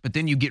guys, but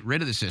then you get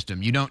rid of the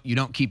system. You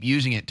don't keep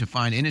using it to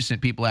find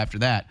innocent people after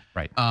that.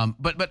 Right.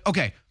 But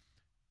okay,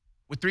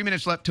 with 3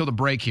 minutes left till the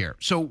break here.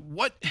 So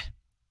what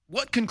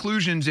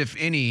conclusions, if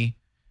any,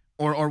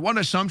 or what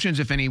assumptions,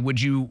 if any,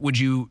 would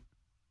you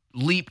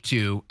leap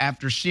to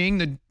after seeing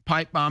the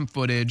pipe bomb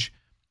footage,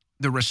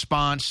 the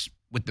response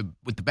with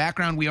the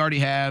background we already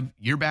have,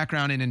 your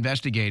background in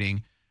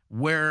investigating?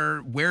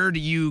 Where do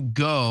you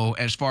go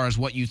as far as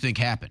what you think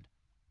happened?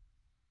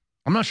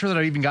 I'm not sure that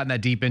I've even gotten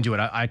that deep into it.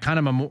 I kind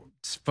of am more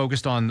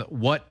focused on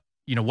what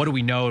do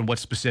we know and what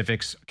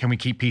specifics can we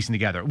keep piecing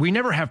together. We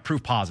never have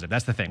proof positive.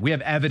 That's the thing. We have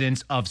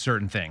evidence of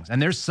certain things.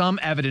 And there's some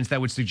evidence that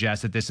would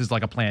suggest that this is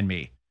like a plan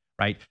B,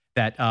 right?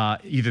 That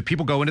either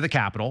people go into the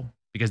Capitol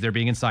because they're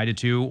being incited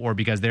to, or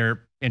because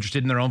they're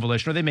interested in their own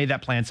volition, or they made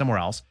that plan somewhere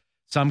else.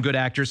 Some good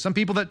actors, some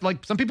people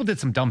did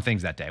some dumb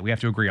things that day. We have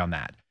to agree on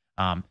that.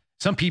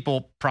 Some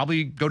people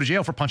probably go to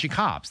jail for punching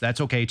cops.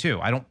 That's okay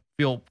too. I don't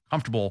feel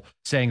comfortable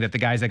saying that the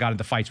guys that got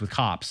into fights with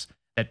cops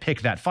that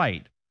picked that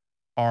fight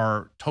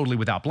are totally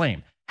without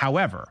blame.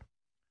 However,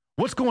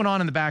 what's going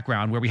on in the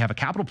background where we have a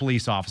Capitol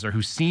Police officer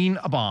who's seen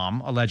a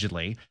bomb,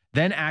 allegedly,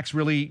 then acts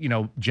really,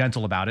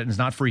 gentle about it and is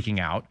not freaking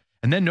out,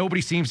 and then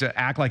nobody seems to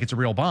act like it's a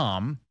real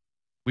bomb.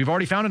 We've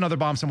already found another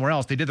bomb somewhere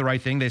else. They did the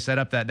right thing. They set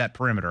up that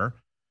perimeter.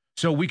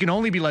 So we can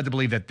only be led to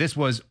believe that this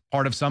was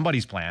part of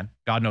somebody's plan.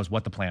 God knows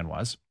what the plan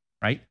was,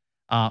 right?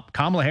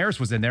 Kamala Harris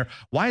was in there.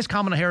 Why is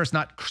Kamala Harris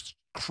not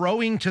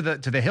crowing to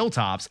the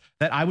hilltops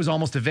that I was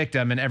almost a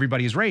victim and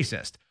everybody is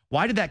racist?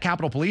 Why did that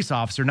Capitol Police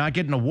officer not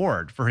get an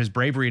award for his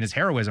bravery and his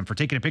heroism for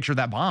taking a picture of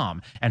that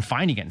bomb and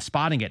finding it and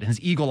spotting it, and his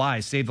eagle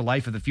eyes saved the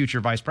life of the future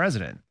vice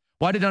president?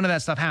 Why did none of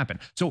that stuff happen?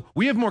 So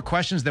we have more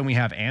questions than we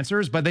have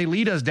answers, but they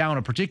lead us down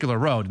a particular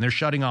road, and they're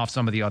shutting off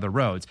some of the other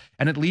roads.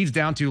 And it leads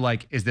down to,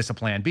 like, is this a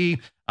plan B?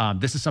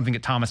 This is something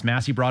that Thomas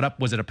Massey brought up.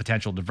 Was it a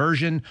potential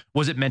diversion?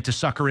 Was it meant to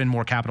sucker in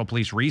more Capitol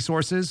Police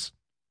resources?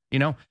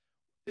 It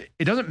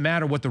doesn't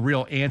matter what the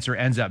real answer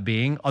ends up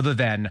being, other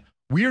than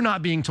we're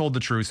not being told the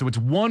truth. So it's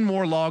one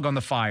more log on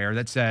the fire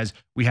that says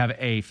we have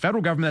a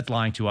federal government that's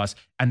lying to us,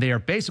 and they are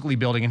basically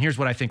building, and here's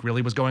what I think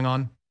really was going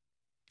on.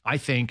 I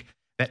think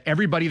that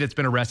everybody that's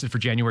been arrested for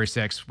January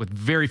 6th, with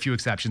very few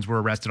exceptions,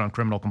 were arrested on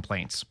criminal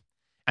complaints.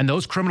 And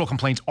those criminal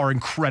complaints are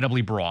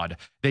incredibly broad.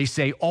 They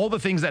say all the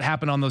things that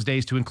happened on those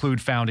days to include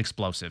found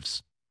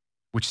explosives,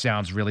 which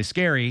sounds really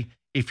scary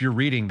if you're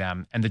reading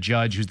them. And the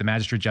judge, who's the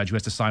magistrate judge who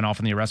has to sign off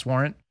on the arrest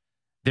warrant,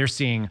 they're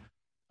seeing,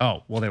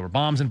 oh, well, there were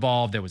bombs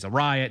involved. There was a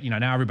riot.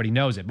 Now everybody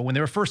knows it. But when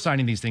they were first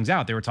signing these things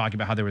out, they were talking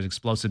about how there was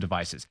explosive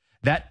devices.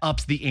 That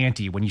ups the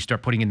ante when you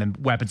start putting in the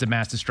weapons of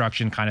mass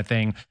destruction kind of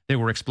thing. There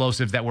were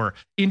explosives that were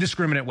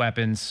indiscriminate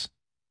weapons.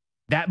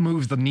 That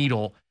moves the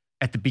needle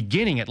at the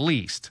beginning, at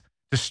least,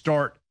 to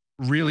start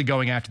really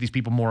going after these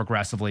people more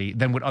aggressively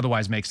than would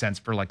otherwise make sense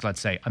for, like, let's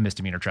say, a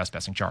misdemeanor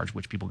trespassing charge,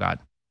 which people got.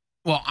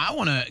 Well, I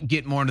want to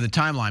get more into the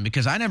timeline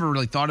because I never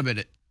really thought of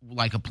it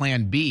like a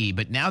plan B.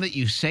 But now that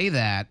you say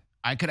that,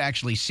 I could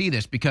actually see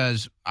this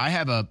because I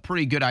have a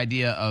pretty good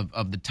idea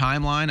of the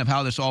timeline of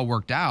how this all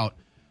worked out,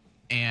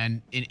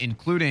 and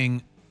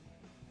including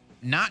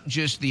not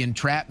just the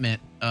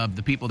entrapment of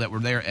the people that were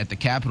there at the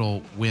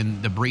Capitol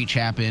when the breach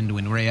happened,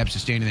 when Ray Epps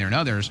is standing there and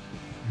others,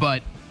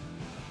 but,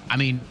 I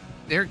mean,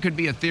 there could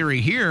be a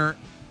theory here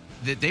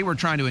that they were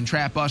trying to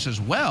entrap us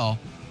as well,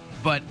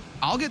 but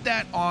I'll get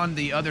that on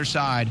the other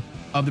side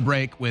of the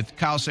break with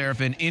Kyle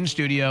Seraphin in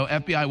studio,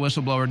 FBI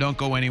whistleblower. Don't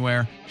go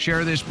anywhere.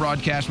 Share this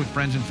broadcast with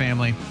friends and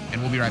family,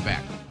 and we'll be right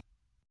back.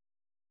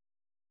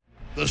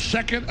 The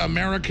second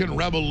American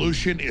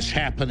Revolution is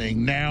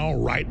happening now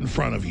right in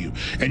front of you.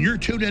 And you're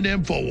tuned in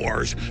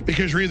InfoWars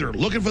because you're either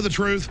looking for the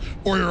truth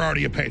or you're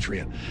already a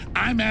patriot.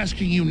 I'm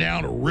asking you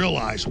now to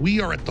realize we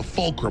are at the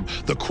fulcrum,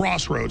 the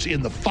crossroads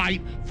in the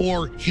fight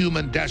for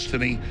human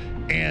destiny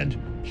and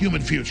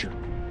human future.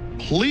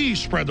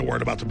 Please spread the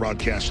word about the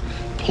broadcast.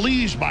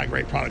 Please buy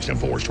great products at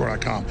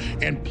InfoWarsStore.com.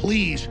 And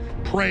please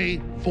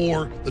pray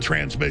for the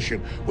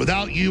transmission.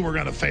 Without you, we're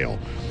going to fail.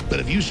 But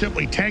if you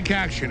simply take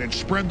action and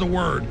spread the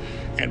word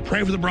and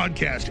pray for the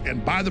broadcast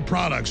and buy the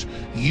products,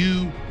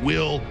 you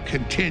will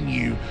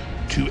continue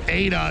to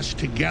aid us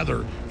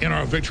together in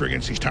our victory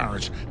against these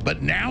tyrants.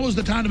 But now is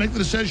the time to make the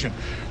decision.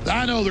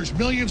 I know there's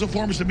millions of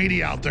forms of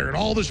media out there and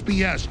all this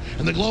BS,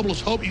 and the globalists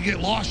hope you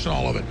get lost in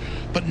all of it.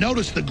 But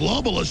notice the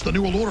globalists, the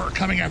New World Order, are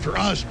coming after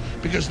us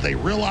because they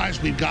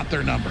realize we've got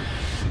their number.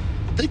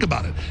 Think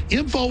about it.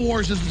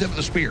 InfoWars is the tip of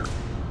the spear.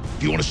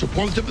 If you want to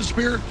support the tip of the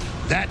spear,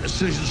 that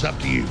decision is up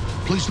to you.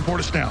 Please support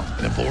us now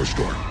at InfoWars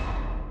Store.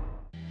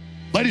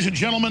 Ladies and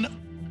gentlemen,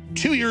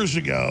 2 years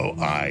ago,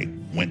 I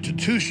went to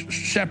 2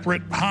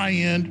 separate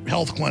high-end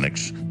health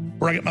clinics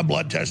where I get my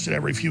blood tested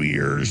every few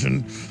years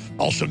and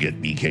also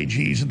get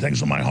EKGs and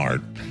things on my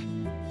heart.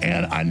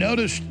 And I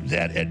noticed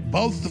that at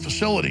both the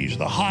facilities,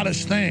 the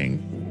hottest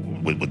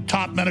thing with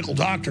top medical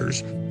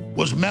doctors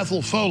was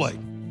methylfolate.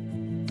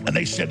 And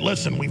they said,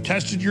 listen, we've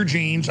tested your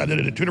genes. I did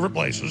it at 2 different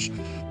places.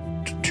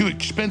 2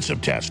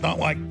 expensive tests, not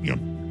like,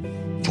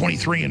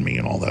 23andMe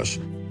and all this.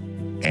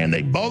 And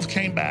they both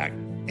came back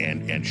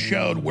and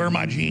showed where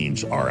my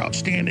genes are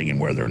outstanding and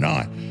where they're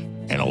not.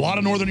 And a lot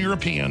of Northern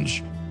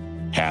Europeans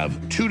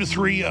have 2 to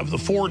 3 of the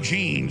 4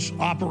 genes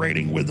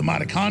operating with the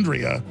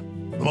mitochondria,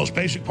 the most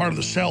basic part of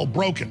the cell,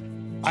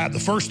 broken. I have the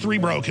first 3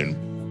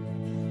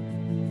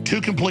 broken,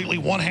 2 completely,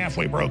 1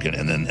 halfway broken,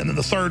 and then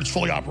the third is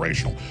fully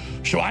operational.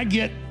 So I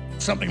get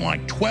something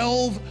like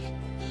 12%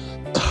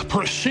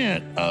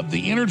 of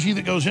the energy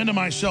that goes into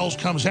my cells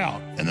comes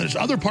out. And there's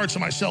other parts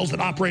of my cells that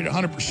operate at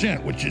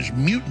 100%, which is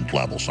mutant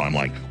level. So I'm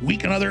like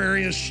weak in other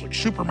areas, like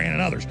Superman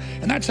in others.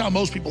 And that's how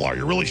most people are.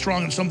 You're really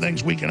strong in some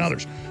things, weak in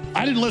others.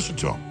 I didn't listen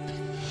to them.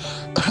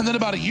 And then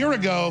about a year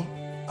ago,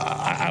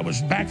 I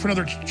was back for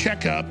another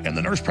checkup, and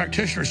the nurse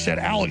practitioner said,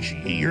 Alex,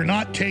 you're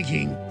not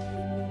taking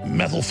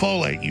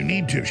methylfolate. You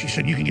need to. She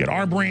said, you can get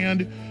our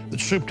brand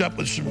that's souped up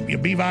with some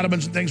B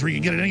vitamins and things where you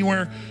can get it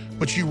anywhere,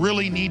 but you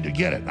really need to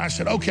get it. And I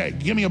said, okay,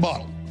 give me a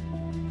bottle.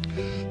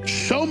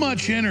 So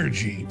much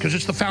energy, because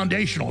it's the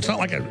foundational. It's not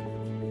like a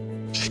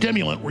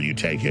stimulant where you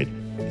take it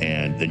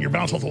and then you're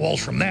bouncing off the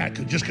walls from that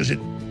just because it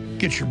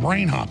gets your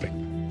brain hopping.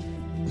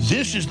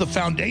 This is the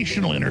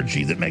foundational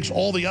energy that makes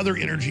all the other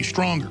energy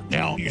stronger.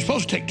 Now, you're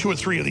supposed to take 2 or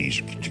 3 of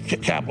these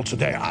tablets a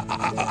day.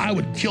 I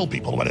would kill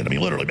people with it. I mean,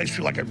 literally, it makes me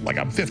feel like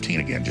I'm 15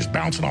 again, just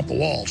bouncing off the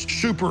walls.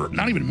 Super,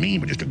 not even mean,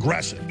 but just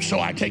aggressive. So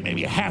I take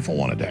maybe a half of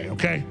one a day,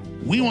 okay?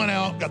 We went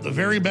out, got the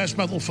very best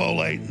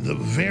methylfolate, the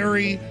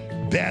very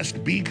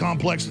best B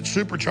complex that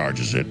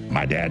supercharges it.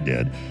 My dad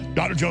did.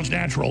 Dr. Jones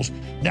Naturals.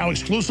 Now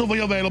exclusively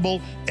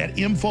available at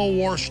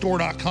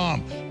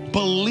InfoWarsStore.com.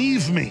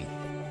 Believe me.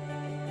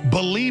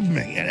 Believe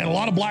me, and a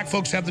lot of black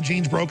folks have the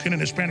genes broken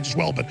and Hispanics as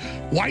well, but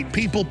white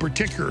people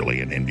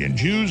particularly, and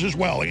Jews as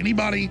well,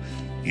 anybody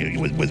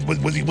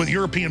with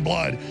European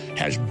blood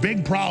has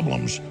big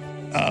problems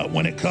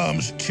when it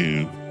comes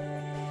to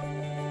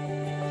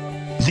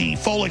the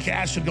folic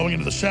acid going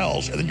into the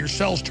cells, and then your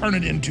cells turn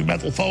it into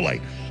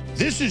methylfolate.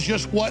 This is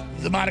just what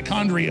the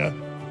mitochondria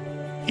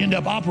end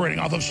up operating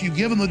off of. So you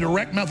give them the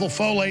direct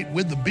methylfolate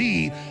with the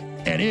B,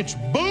 and it's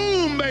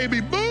boom,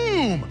 baby,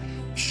 boom.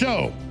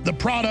 So the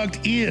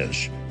product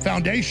is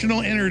foundational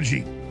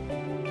energy,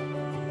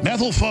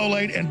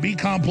 methylfolate and B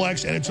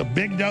complex, and it's a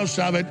big dose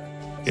of it.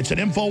 It's at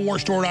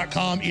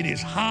InfoWarsStore.com. It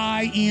is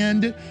high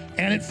end,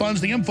 and it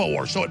funds the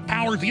InfoWar. So it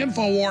powers the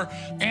InfoWar,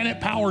 and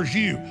it powers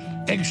you.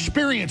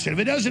 Experience it. If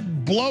it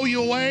doesn't blow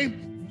you away,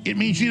 it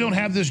means you don't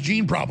have this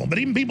gene problem. But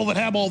even people that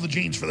have all the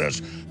genes for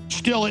this,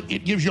 still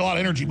it gives you a lot of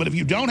energy. But if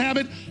you don't have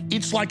it,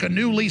 it's like a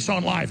new lease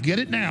on life. Get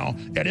it now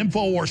at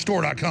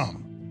InfoWarsStore.com.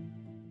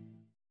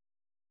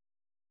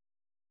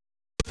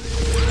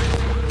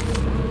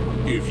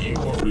 If you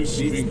are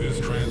receiving this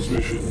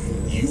transmission,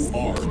 you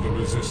are the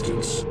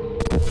resistance.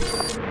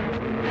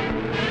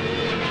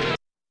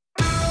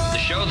 The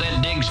show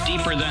that digs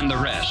deeper than the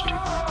rest.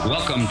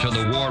 Welcome to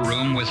the War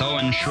Room with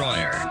Owen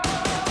Schroyer.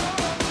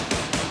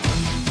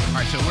 All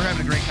right, so we're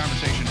having a great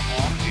conversation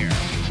off air,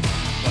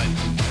 but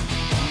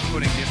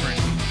putting different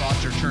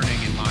thoughts are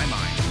turning in my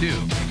mind too,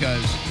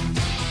 because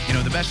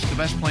the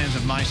best plans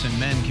of mice and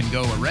men can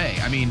go array.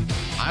 I mean,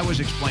 I was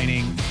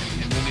explaining,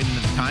 and we'll get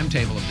into the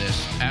timetable of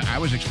this. I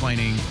was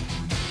explaining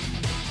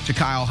to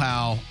Kyle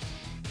how,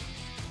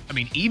 I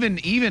mean,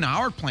 even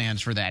our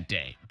plans for that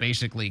day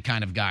basically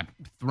kind of got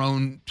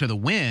thrown to the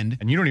wind.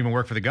 And you don't even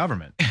work for the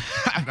government.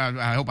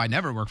 I hope I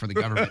never work for the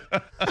government.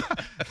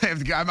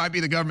 I might be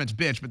the government's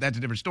bitch, but that's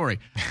a different story.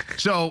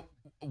 So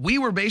we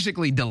were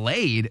basically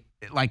delayed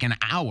like an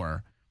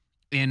hour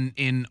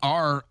in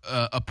our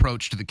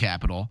approach to the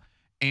Capitol.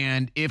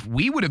 And if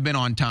we would have been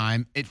on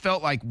time, it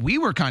felt like we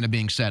were kind of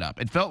being set up.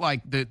 It felt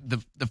like the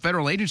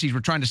federal agencies were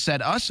trying to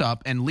set us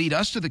up and lead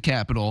us to the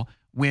Capitol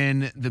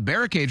when the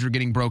barricades were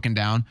getting broken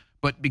down.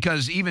 But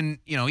because even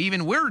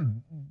we're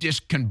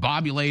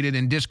discombobulated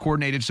and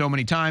discoordinated so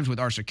many times with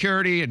our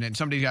security, and then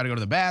somebody's got to go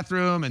to the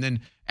bathroom, and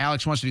then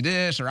Alex wants to do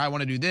this, or I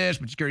want to do this,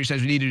 but security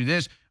says we need to do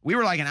this. We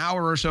were like an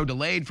hour or so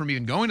delayed from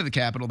even going to the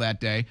Capitol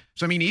that day.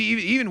 So, I mean,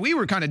 even we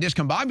were kind of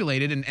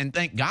discombobulated, and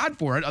thank God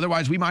for it.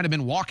 Otherwise, we might have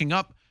been walking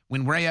up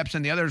when Ray Epps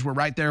and the others were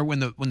right there when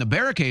the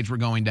barricades were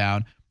going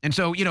down. And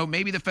so,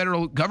 maybe the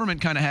federal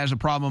government kind of has a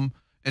problem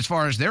as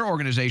far as their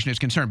organization is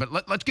concerned.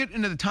 But let's get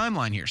into the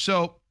timeline here.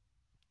 So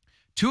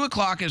 2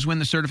 o'clock is when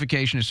the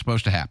certification is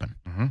supposed to happen.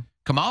 Mm-hmm.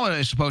 Kamala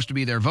is supposed to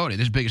be there voting.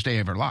 This is the biggest day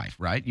of her life,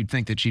 right? You'd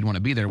think that she'd want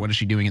to be there. What is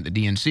she doing at the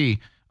DNC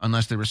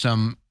unless there was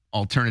some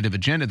alternative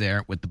agenda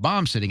there with the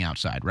bomb sitting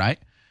outside, right?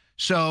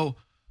 So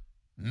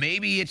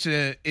maybe it's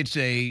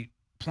a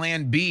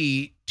plan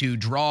B to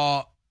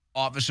draw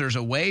officers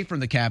away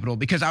from the Capitol,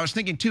 because I was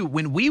thinking too,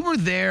 when we were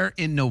there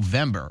in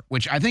November,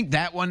 which I think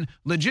that one,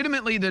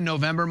 legitimately the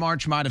November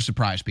march might have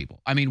surprised people.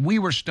 I mean, we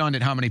were stunned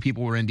at how many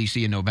people were in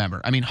D.C. in November.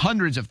 I mean,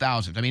 hundreds of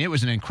thousands. I mean, it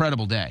was an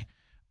incredible day.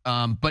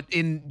 But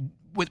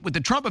with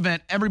the Trump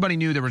event, everybody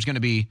knew there was going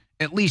to be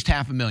at least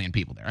 500,000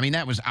 people there. I mean,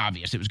 that was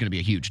obvious. It was going to be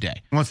a huge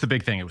day. What's the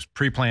big thing? It was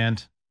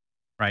pre-planned,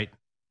 right?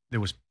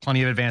 There was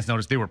plenty of advance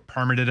notice. They were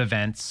permitted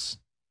events.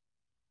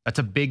 That's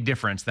a big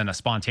difference than a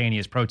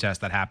spontaneous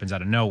protest that happens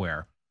out of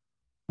nowhere,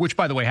 which,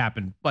 by the way,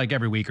 happened like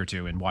every week or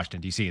two in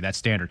Washington, D.C. That's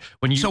standard.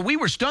 So we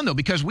were stunned, though,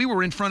 because we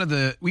were in front of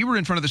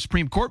the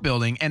Supreme Court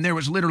building, and there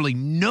was literally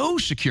no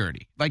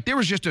security. Like, there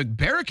was just a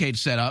barricade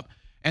set up,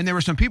 and there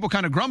were some people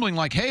kind of grumbling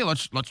like, hey,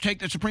 let's take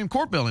the Supreme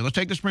Court building. Let's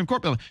take the Supreme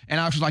Court building. And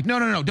I was like,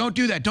 no, don't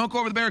do that. Don't go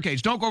over the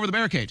barricades. Don't go over the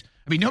barricades.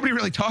 I mean, nobody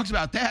really talks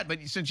about that, but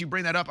since you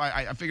bring that up,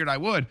 I figured I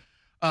would.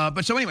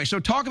 But so anyway, so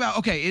talk about,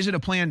 okay, is it a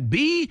plan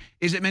B?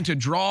 Is it meant to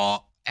draw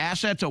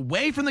assets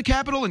away from the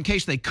Capitol in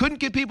case they couldn't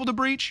get people to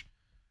breach?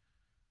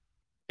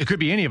 It could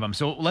be any of them.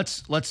 So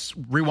let's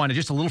rewind it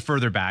just a little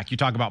further back. You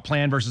talk about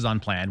planned versus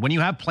unplanned. When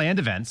you have planned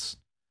events,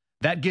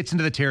 that gets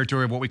into the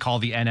territory of what we call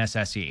the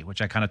NSSE,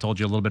 which I kind of told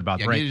you a little bit about.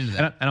 Yeah, right? get into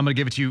that. And I'm going to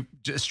give it to you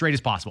as straight as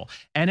possible.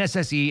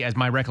 NSSE, as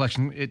my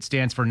recollection, it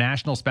stands for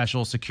National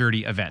Special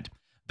Security Event.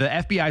 The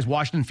FBI's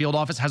Washington field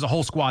office has a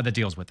whole squad that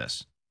deals with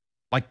this.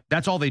 Like,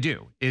 that's all they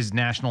do is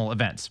national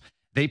events.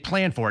 They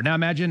plan for it. Now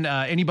imagine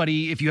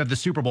anybody, if you have the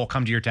Super Bowl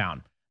come to your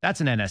town,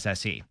 that's an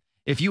NSSE.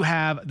 If you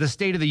have the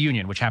State of the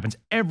Union, which happens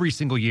every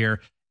single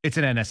year, it's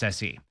an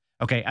NSSE.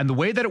 Okay, and the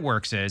way that it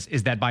works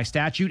is that by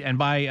statute and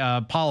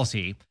by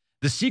policy,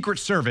 the Secret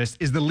Service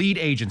is the lead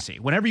agency.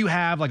 Whenever you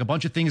have like a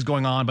bunch of things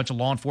going on, a bunch of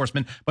law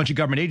enforcement, a bunch of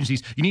government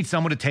agencies, you need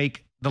someone to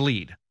take the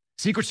lead.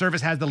 Secret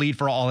Service has the lead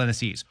for all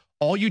NSEs.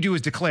 All you do is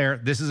declare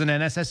this is an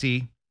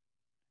NSSE,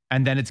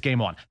 and then it's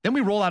game on. Then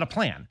we roll out a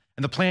plan.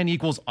 And the plan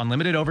equals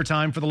unlimited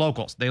overtime for the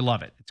locals. They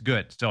love it. It's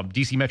good. So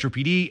DC Metro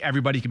PD,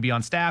 everybody can be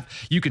on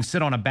staff. You can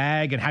sit on a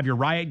bag and have your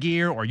riot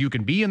gear, or you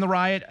can be in the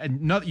riot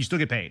and you still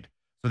get paid.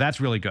 So that's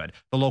really good.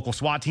 The local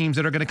SWAT teams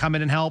that are going to come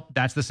in and help,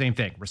 that's the same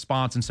thing.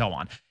 Response and so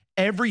on.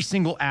 Every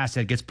single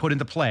asset gets put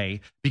into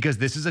play because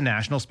this is a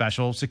national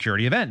special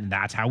security event. And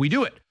that's how we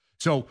do it.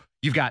 So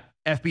you've got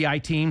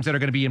FBI teams that are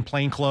going to be in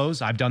plain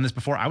clothes. I've done this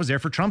before. I was there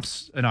for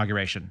Trump's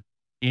inauguration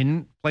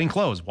in plain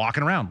clothes,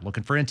 walking around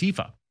looking for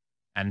Antifa.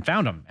 And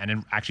found him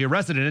and actually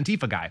arrested an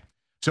Antifa guy.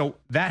 So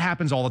that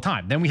happens all the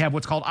time. Then we have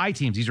what's called I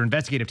teams. These are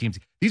investigative teams.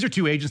 These are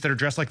two agents that are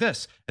dressed like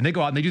this. And they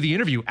go out and they do the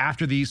interview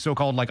after the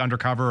so-called like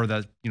undercover or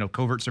the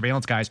covert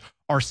surveillance guys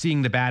are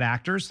seeing the bad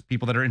actors,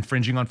 people that are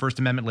infringing on First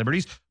Amendment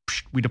liberties.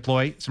 We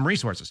deploy some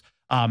resources.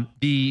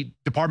 The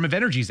Department of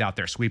Energy is out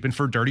there sweeping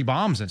for dirty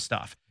bombs and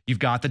stuff. You've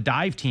got the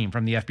dive team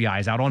from the FBI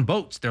is out on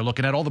boats. They're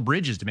looking at all the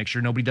bridges to make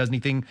sure nobody does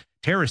anything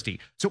terroristy.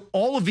 So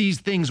all of these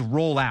things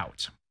roll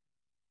out.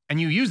 And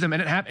you use them,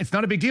 and it's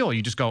not a big deal.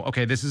 You just go,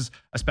 okay, this is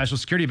a special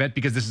security event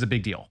because this is a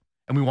big deal.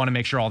 And we want to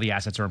make sure all the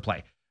assets are in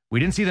play. We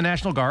didn't see the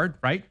National Guard,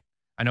 right?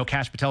 I know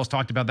Kash Patel's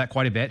talked about that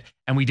quite a bit.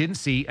 And we didn't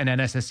see an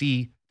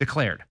NSSE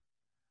declared.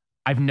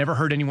 I've never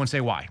heard anyone say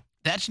why.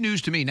 That's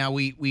news to me. Now,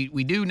 we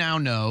do now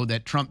know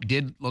that Trump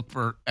did look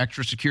for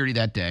extra security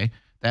that day.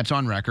 That's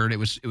on record. It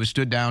was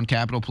stood down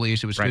Capitol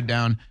Police. It was stood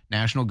down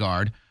National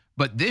Guard.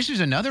 But this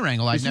is another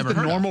angle I've never heard of.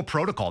 This is the normal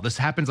protocol. This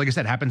happens, like I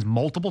said, happens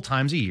multiple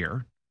times a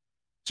year.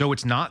 So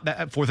it's not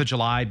that 4th of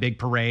July, big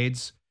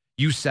parades.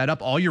 You set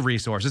up all your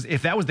resources.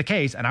 If that was the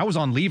case, and I was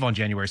on leave on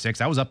January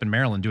 6th, I was up in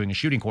Maryland doing a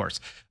shooting course.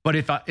 But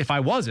if I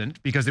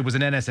wasn't, because it was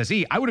an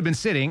NSSE, I would have been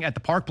sitting at the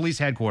Park Police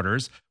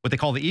headquarters, what they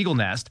call the Eagle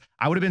Nest.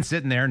 I would have been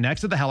sitting there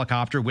next to the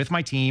helicopter with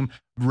my team,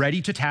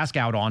 ready to task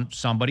out on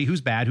somebody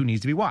who's bad, who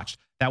needs to be watched.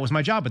 That was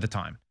my job at the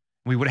time.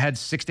 We would have had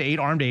 6 to 8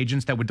 armed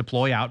agents that would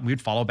deploy out, and we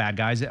would follow bad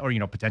guys or,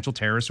 potential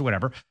terrorists or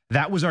whatever.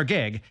 That was our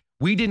gig.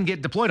 We didn't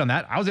get deployed on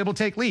that. I was able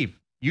to take leave.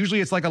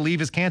 Usually it's like a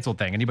leave is canceled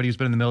thing. Anybody who's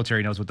been in the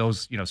military knows what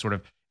those, sort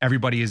of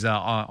everybody is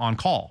on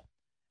call.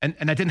 And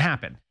that didn't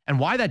happen. And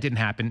why that didn't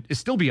happen is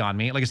still beyond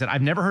me. Like I said,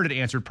 I've never heard it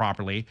answered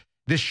properly.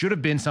 This should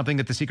have been something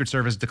that the Secret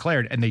Service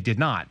declared, and they did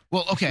not.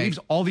 Well, okay. It leaves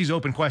all these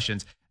open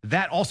questions.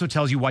 That also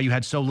tells you why you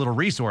had so little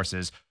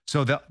resources.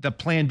 So the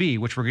plan B,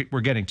 which we're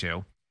getting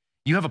to,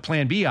 you have a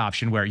plan B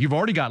option where you've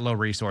already got low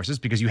resources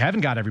because you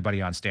haven't got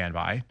everybody on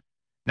standby.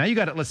 Now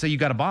let's say you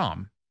got a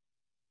bomb.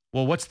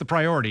 Well, what's the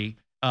priority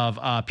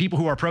of people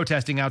who are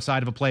protesting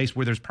outside of a place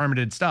where there's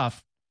permitted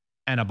stuff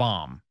and a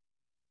bomb?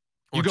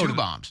 Or two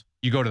bombs.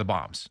 You go to the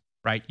bombs,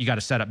 right? You got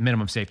to set up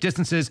minimum safe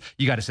distances.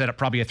 You got to set up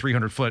probably a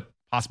 300-foot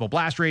possible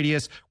blast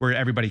radius where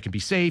everybody can be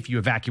safe. You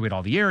evacuate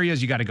all the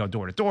areas. You got to go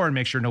door to door and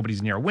make sure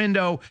nobody's near a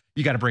window.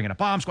 You got to bring in a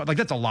bomb squad. Like,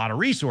 that's a lot of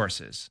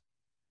resources.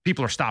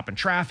 People are stopping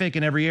traffic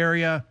in every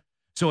area.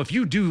 So if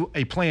you do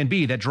a plan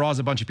B that draws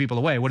a bunch of people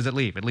away, what does it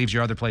leave? It leaves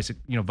your other place,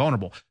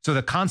 vulnerable. So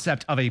the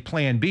concept of a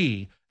plan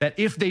B, that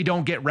if they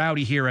don't get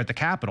rowdy here at the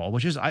Capitol,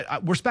 which is,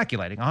 we're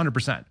speculating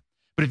 100%.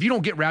 But if you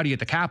don't get rowdy at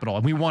the Capitol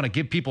and we want to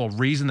give people a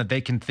reason that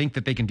they can think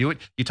that they can do it,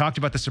 you talked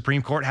about the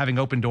Supreme Court having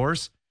open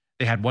doors.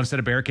 They had one set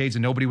of barricades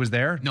and nobody was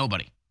there.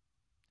 Nobody.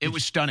 It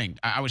was stunning.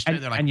 I was there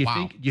like, and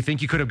wow. You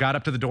think you could have got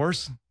up to the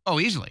doors? Oh,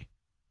 easily.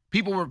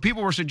 People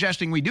were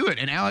suggesting we do it,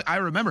 and I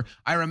remember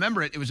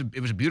it. It was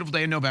a beautiful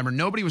day in November.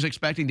 Nobody was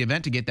expecting the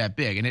event to get that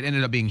big, and it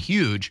ended up being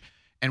huge.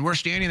 And we're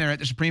standing there at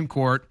the Supreme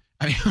Court.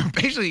 I mean, we're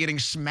basically getting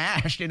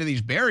smashed into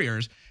these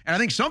barriers. And I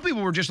think some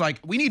people were just like,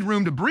 "We need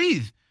room to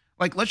breathe.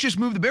 Like, let's just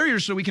move the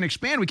barriers so we can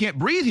expand. We can't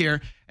breathe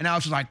here." And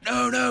Alex was like,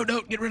 "No,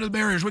 don't get rid of the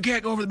barriers. We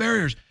can't go over the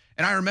barriers."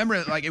 And I remember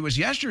it like it was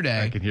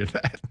yesterday. I can hear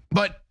that.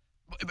 But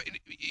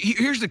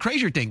here's the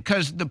crazier thing,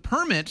 because the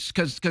permits,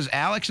 because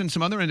Alex and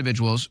some other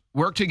individuals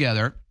worked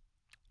together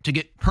to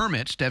get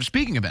permits to have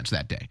speaking events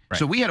that day. Right.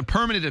 So we had a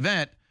permitted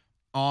event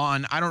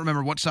on, I don't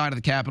remember what side of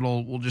the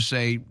Capitol, let's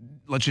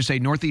just say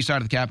northeast side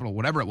of the Capitol,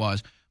 whatever it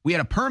was. We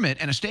had a permit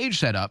and a stage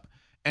set up,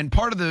 and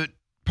part of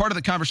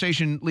the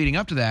conversation leading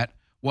up to that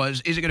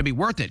was, is it going to be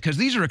worth it? Because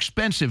these are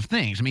expensive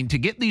things. I mean, to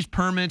get these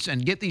permits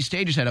and get these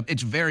stages set up,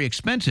 it's very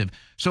expensive.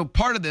 So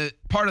part of the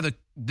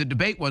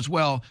debate was,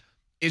 well,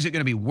 is it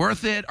going to be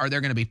worth it? Are there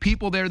going to be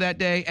people there that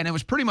day? And it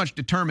was pretty much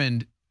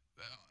determined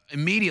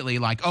immediately,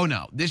 like, oh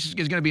no, this is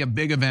going to be a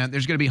big event.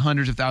 There's going to be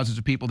hundreds of thousands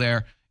of people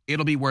there.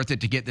 It'll be worth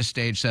it to get this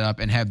stage set up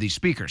and have these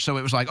speakers. So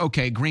it was like,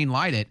 okay, green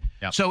light it.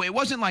 Yep. So it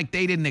wasn't like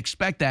they didn't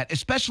expect that,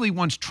 especially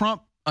once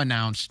Trump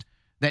announced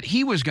that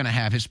he was going to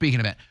have his speaking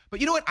event. But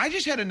you know what? I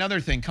just had another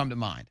thing come to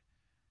mind,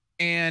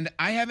 and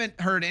I haven't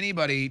heard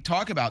anybody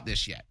talk about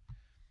this yet.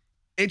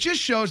 It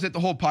just shows that the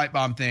whole pipe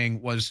bomb thing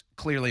was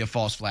clearly a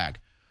false flag.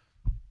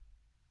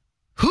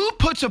 Who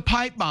puts a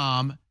pipe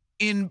bomb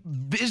in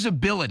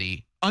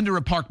visibility under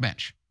a park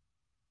bench?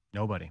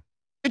 Nobody.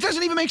 It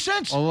doesn't even make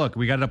sense. Oh, look,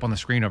 we got it up on the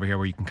screen over here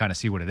where you can kind of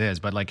see what it is.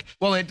 But like,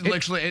 well,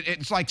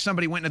 it's like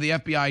somebody went to the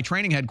FBI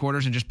training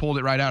headquarters and just pulled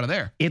it right out of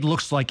there. It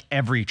looks like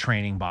every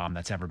training bomb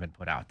that's ever been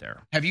put out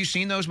there. Have you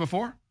seen those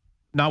before?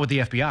 Not with the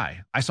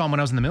FBI. I saw them when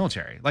I was in the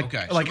military.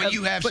 Okay, but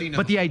you have seen them.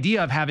 But the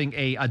idea of having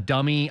a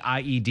dummy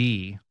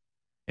IED,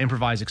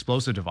 improvised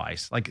explosive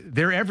device, like,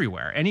 they're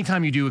everywhere.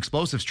 Anytime you do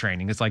explosives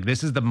training, it's like,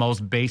 this is the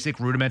most basic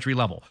rudimentary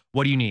level.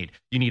 What do you need?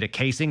 You need a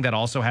casing that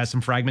also has some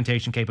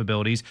fragmentation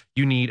capabilities.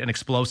 You need an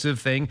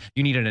explosive thing.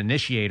 You need an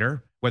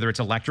initiator, whether it's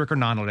electric or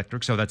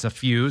non-electric. So that's a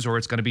fuse, or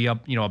it's going to be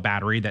a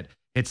battery that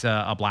hits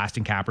a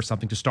blasting cap or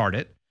something to start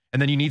it.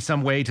 And then you need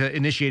some way to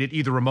initiate it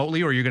either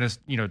remotely, or you're going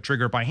to,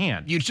 trigger it by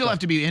hand. You'd still have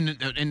to be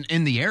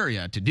in the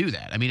area to do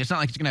that. I mean, it's not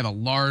like it's going to have a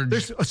large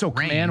range.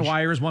 Command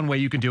wire is one way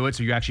you can do it.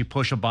 So you actually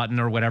push a button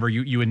or whatever,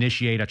 you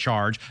initiate a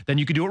charge. Then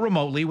you can do it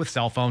remotely with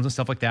cell phones and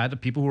stuff like that. The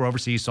people who are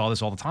overseas saw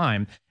this all the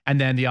time. And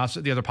then the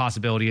other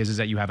possibility is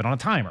that you have it on a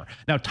timer.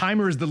 Now,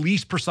 timer is the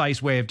least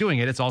precise way of doing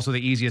it. It's also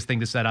the easiest thing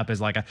to set up, as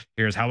like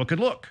here's how it could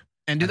look.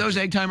 And do those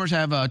egg timers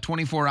have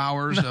 24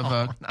 hours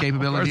of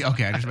capability?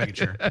 Okay, I'm just making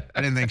sure. I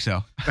didn't think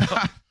so.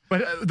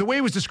 But the way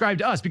it was described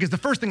to us, because the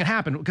first thing that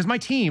happened, because my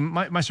team,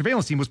 my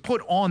surveillance team was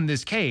put on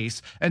this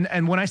case.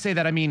 And when I say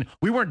that, I mean,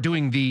 we weren't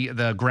doing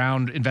the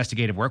ground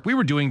investigative work. We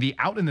were doing the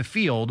out in the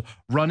field,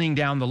 running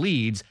down the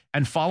leads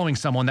and following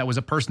someone that was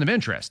a person of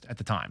interest at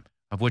the time,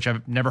 of which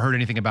I've never heard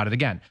anything about it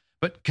again.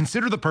 But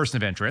consider the person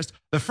of interest.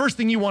 The first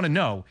thing you want to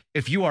know,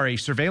 if you are a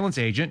surveillance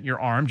agent,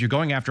 you're armed, you're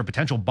going after a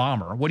potential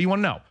bomber, what do you want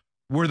to know?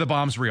 Were the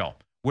bombs real?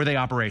 Were they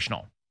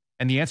operational?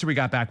 And the answer we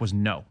got back was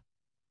no.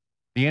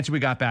 The answer we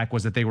got back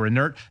was that they were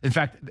inert. In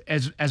fact,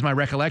 as my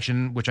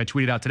recollection, which I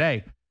tweeted out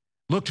today,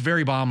 looked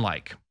very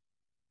bomb-like.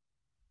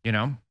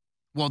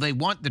 Well, they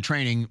want the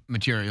training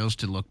materials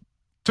to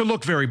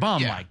look very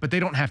bomb-like, but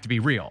they don't have to be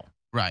real.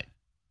 Right.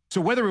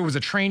 So whether it was a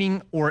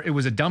training or it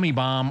was a dummy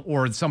bomb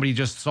or somebody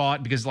just saw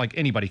it, because like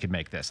anybody could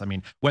make this. I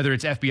mean, whether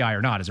it's FBI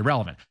or not is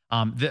irrelevant.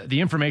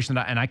 The information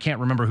and I can't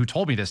remember who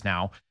told me this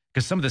now,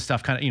 because some of this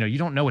stuff kind of, you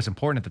don't know what's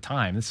important at the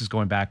time. This is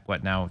going back,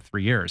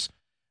 3 years.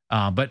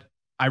 But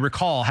I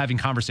recall having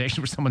conversations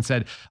where someone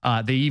said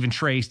they even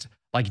traced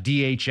like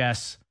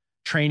DHS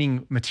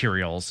training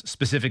materials,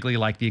 specifically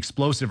like the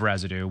explosive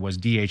residue was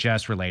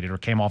DHS related or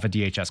came off a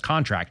DHS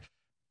contract.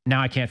 Now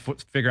I can't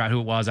figure out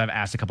who it was. I've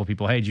asked a couple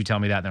people, hey, did you tell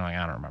me that? And they're like,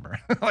 I don't remember.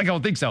 I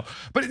don't think so.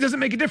 But it doesn't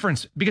make a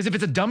difference, because if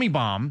it's a dummy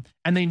bomb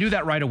and they knew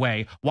that right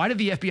away, why did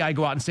the FBI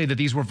go out and say that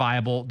these were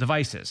viable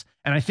devices?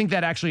 And I think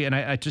that actually, and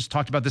I just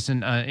talked about this on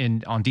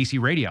DC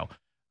radio.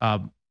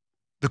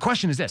 The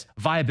question is this: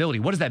 viability.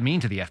 What does that mean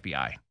to the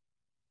FBI?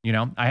 You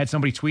know, I had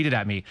somebody tweeted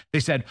at me. They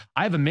said,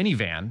 I have a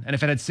minivan, and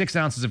if it had 6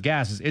 ounces of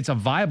gas, it's a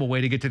viable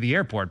way to get to the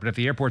airport. But if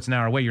the airport's an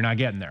hour away, you're not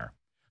getting there.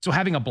 So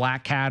having a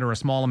black cat or a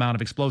small amount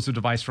of explosive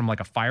device from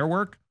like a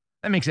firework,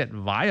 that makes it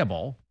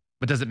viable.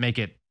 But does it make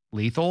it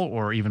lethal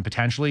or even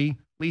potentially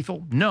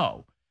lethal?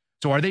 No.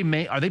 So are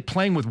they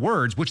playing with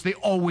words, which they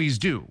always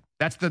do?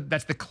 That's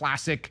the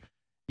classic,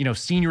 you know,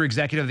 senior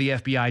executive of the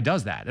FBI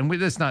does that. And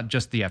it's not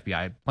just the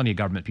FBI. Plenty of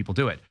government people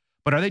do it.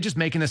 But are they just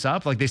making this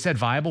up? Like they said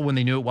viable when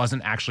they knew it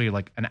wasn't actually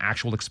like an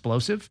actual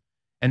explosive.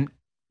 And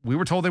we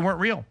were told they weren't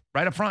real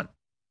right up front.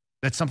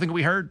 That's something that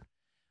we heard.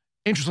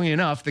 Interestingly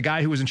enough, the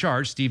guy who was in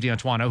charge, Steve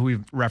D'Antuono, who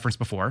we've referenced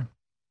before,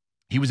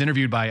 he was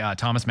interviewed by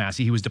Thomas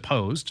Massie. He was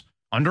deposed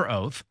under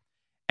oath.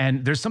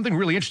 And there's something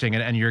really interesting,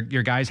 and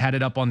your guys had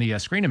it up on the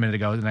screen a minute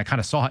ago, and I kind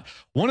of saw it.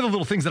 One of the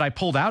little things that I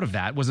pulled out of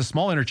that was a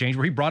small interchange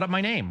where he brought up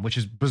my name, which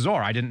is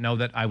bizarre. I didn't know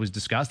that I was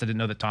discussed. I didn't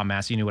know that Tom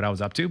Massie knew what I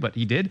was up to, but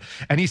he did.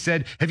 And he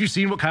said, have you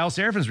seen what Kyle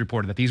Serafin's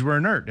reported, that these were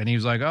inert? And he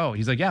was like,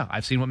 yeah,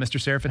 I've seen what Mr.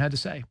 Serafin had to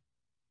say.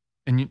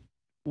 And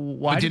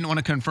why? Didn't want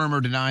to confirm or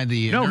deny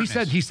the No,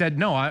 inertness. he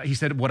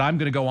said, what I'm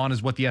going to go on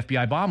is what the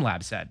FBI bomb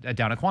lab said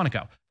down at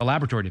Quantico, the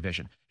laboratory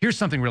division. Here's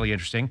something really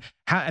interesting.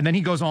 And then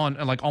he goes on,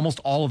 and like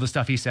almost all of the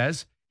stuff he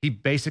says, he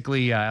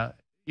basically,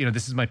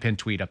 this is my pinned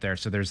tweet up there.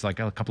 So there's like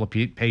a couple of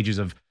pages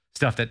of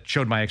stuff that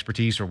showed my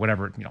expertise or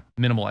whatever,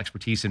 minimal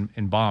expertise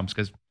in bombs,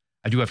 because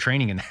I do have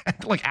training in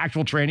that, like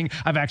actual training.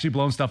 I've actually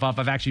blown stuff up.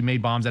 I've actually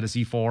made bombs out of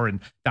C4 and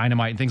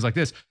dynamite and things like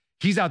this.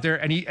 He's out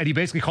there and he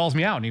basically calls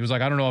me out, and he was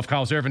like, I don't know if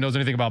Kyle Serafin knows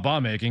anything about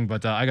bomb making,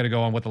 but I got to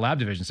go on what the lab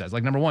division says.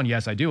 Like, number one,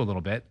 yes, I do a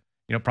little bit,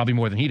 probably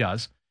more than he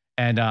does.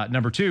 And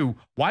number two,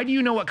 why do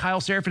you know what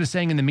Kyle Serafin is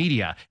saying in the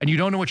media and you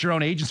don't know what your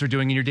own agents are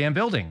doing in your damn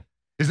building?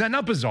 Is that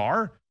not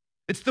bizarre?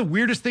 It's the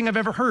weirdest thing I've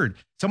ever heard.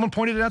 Someone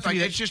pointed it out to me.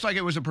 It's just like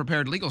it was a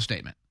prepared legal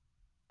statement.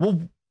 Well,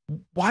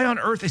 why on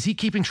earth is he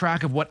keeping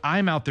track of what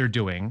I'm out there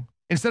doing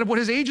instead of what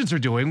his agents are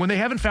doing when they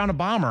haven't found a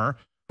bomber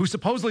who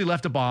supposedly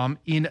left a bomb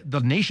in the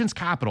nation's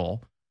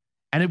capital?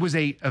 And it was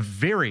a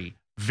very,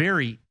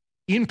 very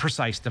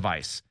imprecise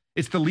device.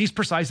 It's the least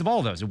precise of all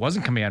of those. It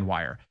wasn't command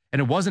wire, and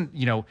it wasn't,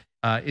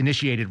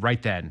 initiated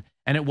right then.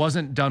 And it was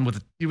done with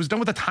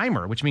a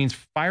timer, which means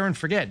fire and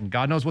forget. And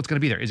God knows what's going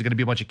to be there. Is it going to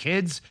be a bunch of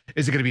kids?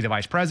 Is it going to be the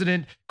vice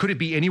president? Could it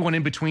be anyone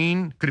in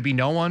between? Could it be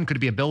no one? Could it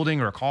be a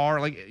building or a car?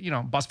 Like,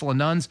 bus full of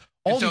nuns?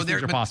 All these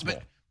things are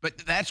possible. But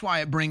that's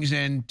why it brings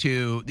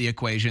into the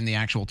equation the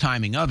actual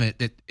timing of it,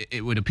 that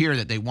it would appear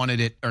that they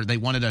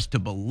wanted us to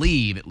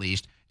believe, at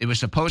least, it was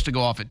supposed to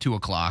go off at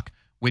 2:00,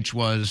 which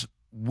was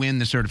when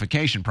the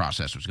certification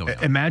process was going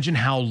on. Imagine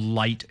how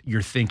light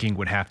your thinking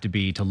would have to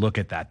be to look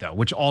at that, though,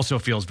 which also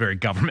feels very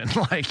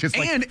government-like. It's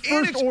like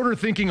first-order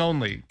thinking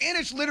only. And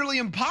it's literally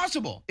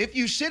impossible. If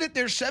you sit it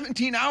there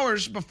 17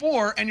 hours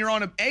before and you're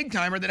on an egg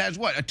timer that has,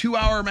 what, a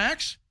 2-hour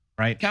max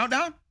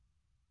countdown?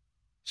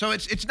 So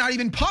it's not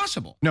even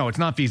possible. No, it's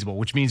not feasible,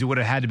 which means it would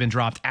have had to been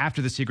dropped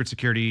after the secret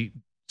security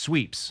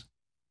sweeps.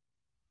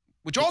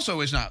 Which also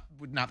is not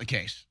the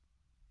case.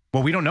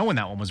 Well, we don't know when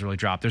that one was really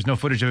dropped. There's no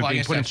footage of it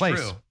being put in place.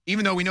 True.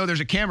 Even though we know there's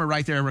a camera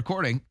right there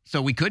recording,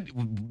 so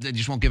they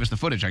just won't give us the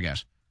footage, I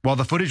guess. Well,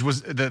 the footage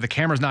was the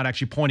camera's not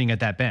actually pointing at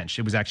that bench.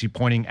 It was actually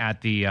pointing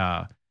at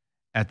the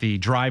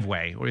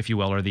driveway, or if you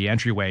will, or the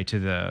entryway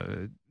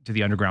to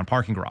the underground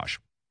parking garage.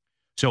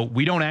 So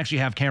we don't actually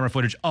have camera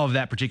footage of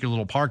that particular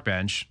little park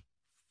bench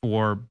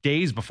for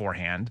days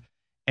beforehand.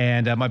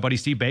 And my buddy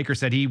Steve Baker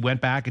said he went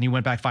back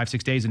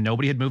 5-6 days and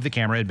nobody had moved the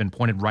camera. It had been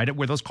pointed right at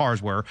where those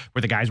cars were,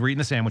 where the guys were eating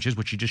the sandwiches,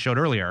 which you just showed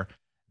earlier.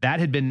 That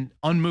had been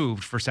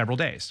unmoved for several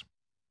days.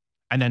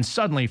 And then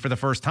suddenly, for the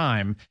first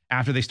time,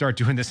 after they start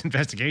doing this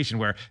investigation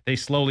where they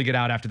slowly get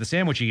out after the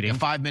sandwich eating.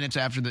 5 minutes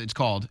after it's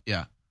called,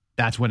 yeah.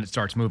 That's when it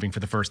starts moving for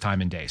the first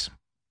time in days.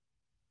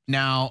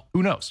 Now,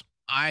 who knows?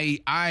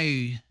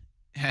 I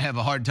have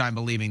a hard time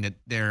believing that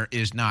there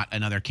is not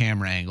another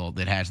camera angle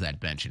that has that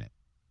bench in it.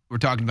 We're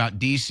talking about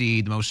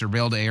D.C., the most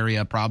surveilled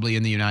area probably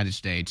in the United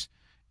States,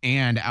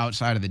 and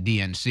outside of the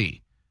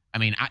DNC. I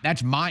mean,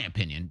 that's my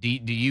opinion. Do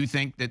you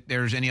think that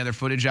there's any other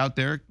footage out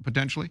there,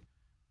 potentially?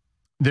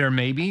 There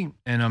may be,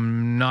 and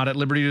I'm not at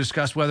liberty to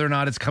discuss whether or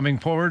not it's coming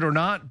forward or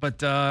not, but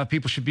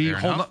people should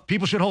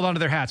hold on to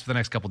their hats for the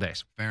next couple of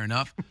days. Fair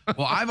enough.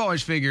 Well, I've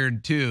always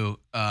figured, too,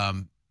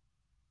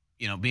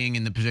 being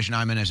in the position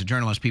I'm in as a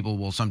journalist, people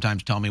will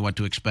sometimes tell me what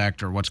to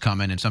expect or what's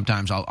coming, and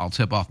sometimes I'll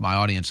tip off my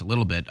audience a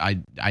little bit.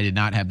 I did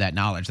not have that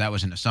knowledge. That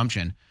was an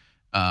assumption.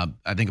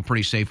 I think a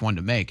pretty safe one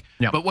to make.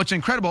 Yep. But what's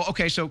incredible,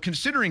 okay, so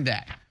considering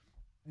that,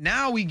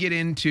 now we get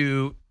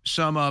into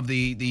some of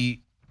the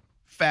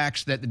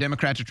facts that the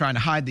Democrats are trying to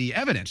hide the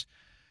evidence.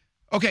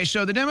 Okay,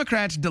 so the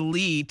Democrats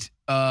delete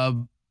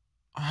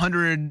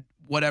 100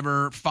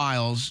 whatever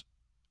files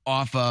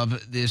off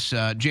of this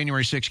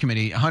January 6th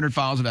committee, 100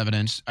 files of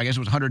evidence. I guess it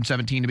was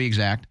 117 to be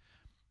exact.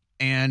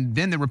 And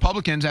then the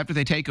Republicans, after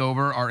they take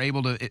over, are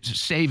able to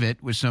save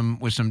it with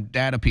some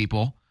data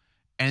people.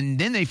 And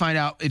then they find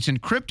out it's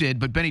encrypted,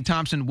 but Benny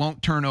Thompson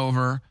won't turn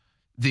over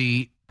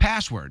the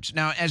passwords.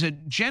 Now, as a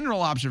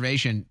general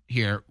observation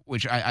here,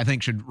 which I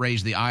think should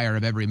raise the ire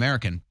of every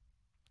American,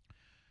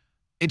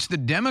 It's the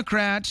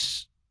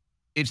Democrats,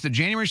 it's the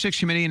January 6th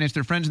committee, and it's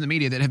their friends in the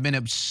media that have been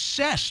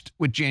obsessed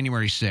with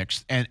January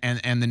 6th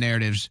and the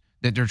narratives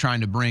that they're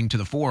trying to bring to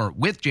the fore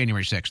with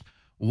January 6th.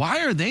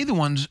 Why are they the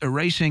ones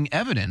erasing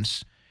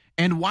evidence?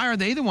 And why are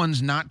they the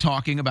ones not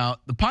talking about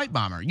the pipe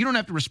bomber? You don't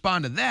have to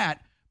respond to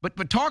that,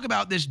 but talk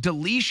about this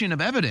deletion of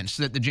evidence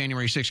that the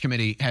January 6th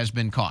committee has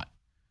been caught.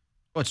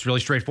 Well, it's really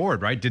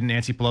straightforward, right? Didn't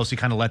Nancy Pelosi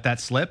kind of let that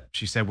slip?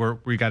 She said,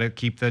 we got to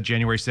keep the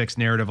January 6th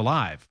narrative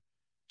alive.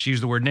 She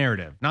used the word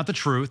narrative, not the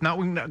truth. Not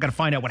we got to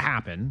find out what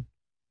happened.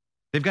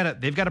 They've got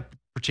a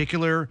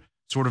particular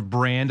sort of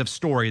brand of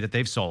story that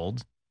they've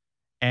sold.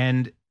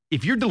 And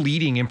if you're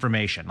deleting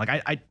information, like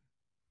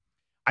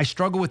I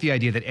struggle with the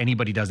idea that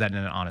anybody does that in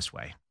an honest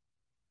way.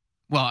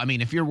 Well, I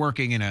mean, if you're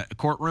working in a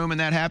courtroom and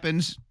that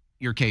happens,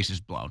 your case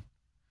is blown.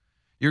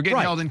 You're getting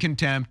held in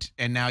contempt,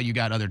 and now you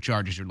got other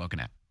charges you're looking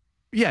at.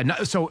 Yeah, no,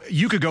 so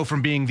you could go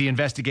from being the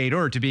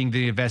investigator to being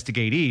the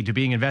investigatee to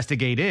being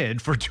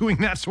investigated for doing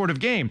that sort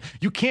of game.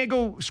 You can't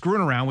go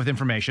screwing around with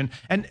information.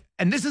 And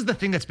this is the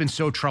thing that's been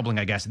so troubling,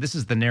 I guess. This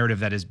is the narrative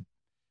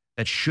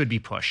that should be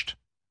pushed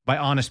by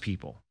honest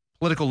people,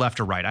 political left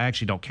or right. I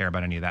actually don't care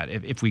about any of that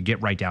if we get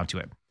right down to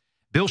it.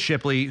 Bill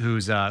Shipley,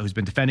 who's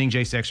been defending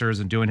J6ers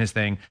and doing his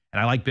thing,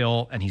 and I like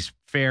Bill, and he's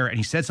fair, and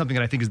he said something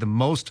that I think is the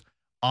most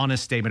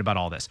honest statement about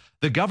all this.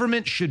 The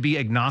government should be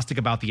agnostic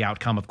about the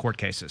outcome of court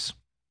cases.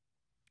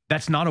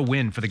 That's not a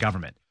win for the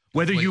government.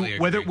 Whether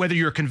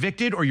you're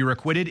convicted or you're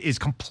acquitted is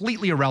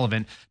completely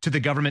irrelevant to the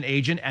government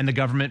agent and the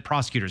government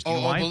prosecutors. Do you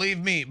know why? Believe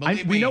me.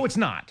 We know it's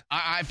not.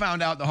 I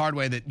found out the hard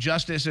way that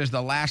justice is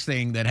the last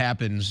thing that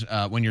happens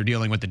when you're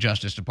dealing with the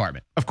Justice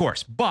Department. Of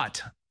course,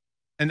 but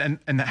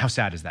and how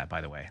sad is that?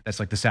 By the way, that's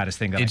like the saddest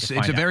thing that it's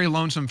a very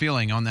lonesome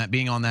feeling on that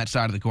being on that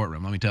side of the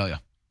courtroom. Let me tell you.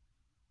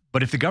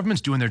 But if the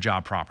government's doing their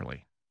job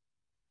properly,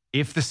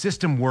 if the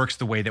system works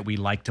the way that we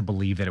like to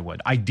believe that it would,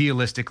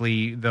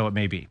 idealistically though it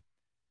may be,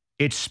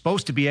 it's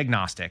supposed to be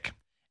agnostic,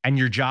 and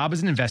your job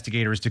as an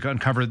investigator is to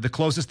uncover the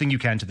closest thing you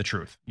can to the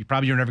truth. You're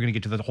never going to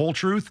get to the whole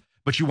truth,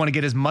 but you want to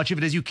get as much of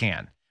it as you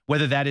can.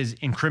 Whether that is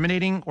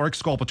incriminating or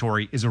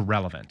exculpatory is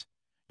irrelevant.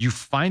 You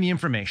find the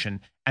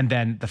information, and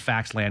then the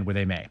facts land where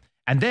they may.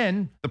 And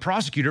then the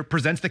prosecutor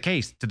presents the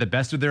case to the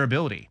best of their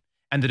ability,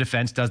 and the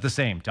defense does the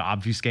same to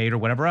obfuscate or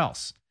whatever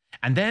else.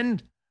 And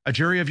then a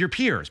jury of your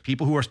peers,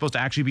 people who are supposed to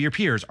actually be your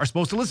peers, are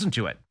supposed to listen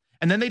to it.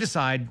 And then they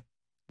decide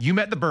you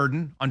met the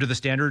burden under the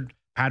standard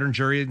pattern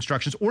jury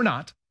instructions or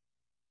not.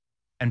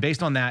 And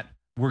based on that,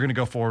 we're going to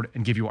go forward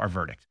and give you our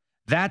verdict.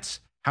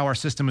 That's how our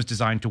system is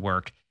designed to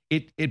work.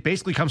 It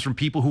basically comes from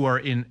people who are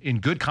in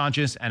good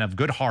conscience and of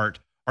good heart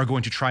are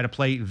going to try to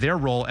play their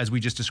role as we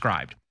just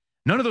described.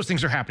 None of those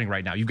things are happening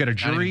right now. You've got a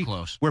jury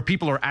where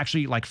people are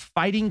actually like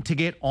fighting to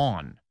get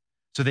on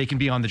so they can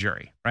be on the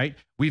jury, right?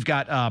 We've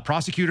got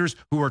prosecutors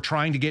who are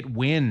trying to get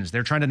wins.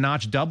 They're trying to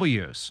notch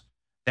W's.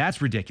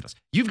 That's ridiculous.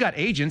 You've got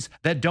agents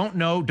that don't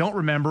know, don't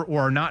remember,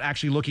 or are not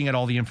actually looking at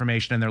all the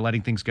information, and they're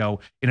letting things go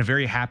in a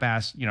very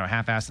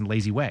half-assed and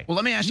lazy way. Well,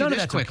 let me ask you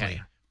this quickly.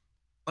 Okay.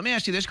 Let me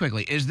ask you this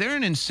quickly. Is there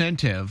an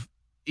incentive,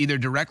 either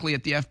directly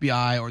at the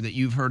FBI or that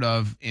you've heard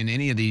of in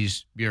any of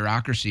these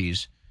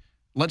bureaucracies?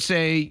 Let's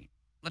say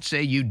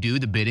you do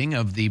the bidding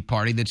of the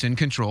party that's in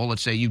control.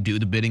 Let's say you do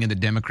the bidding of the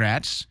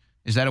Democrats.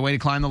 Is that a way to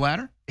climb the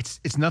ladder?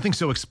 It's nothing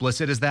so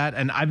explicit as that.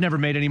 And I've never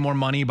made any more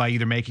money by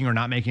either making or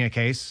not making a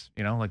case.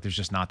 There's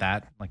just not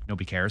that. Like,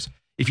 nobody cares.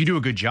 If you do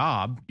a good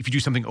job, if you do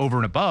something over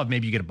and above,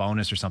 maybe you get a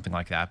bonus or something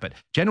like that. But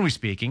generally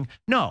speaking,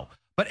 no.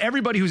 But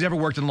everybody who's ever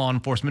worked in law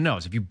enforcement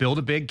knows if you build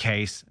a big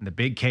case and the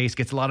big case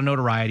gets a lot of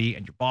notoriety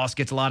and your boss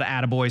gets a lot of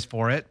attaboys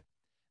for it,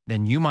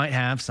 then you might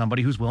have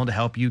somebody who's willing to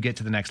help you get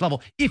to the next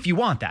level if you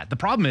want that. The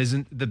problem is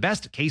the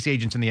best case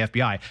agents in the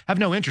FBI have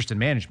no interest in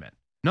management.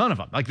 None of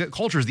them. Like, the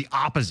culture is the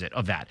opposite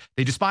of that.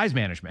 They despise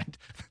management.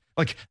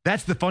 Like,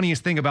 that's the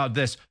funniest thing about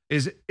this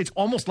is it's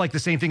almost like the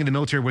same thing in the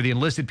military where the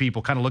enlisted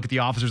people kind of look at the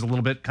officers a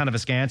little bit kind of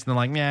askance and they're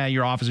like, yeah,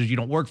 you're officers, you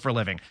don't work for a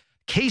living.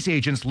 Case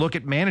agents look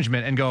at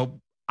management and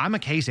go, I'm a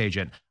case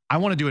agent. I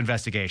want to do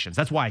investigations.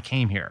 That's why I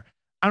came here.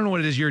 I don't know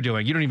what it is you're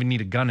doing. You don't even need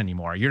a gun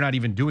anymore. You're not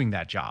even doing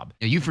that job.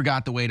 Yeah, you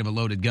forgot the weight of a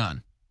loaded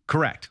gun.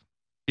 Correct.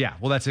 Yeah,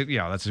 well, that's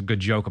a good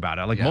joke about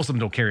it. Like, most of them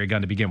don't carry a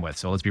gun to begin with,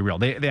 so let's be real.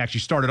 They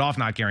actually started off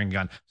not carrying a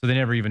gun, so they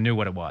never even knew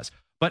what it was.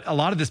 But a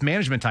lot of this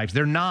management types,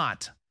 they're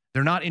not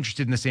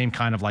interested in the same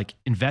kind of like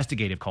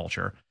investigative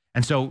culture.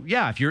 And so,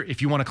 yeah,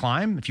 if you want to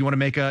climb, if you want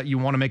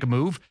to make a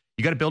move,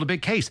 you got to build a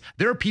big case.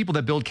 There are people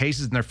that build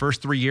cases in their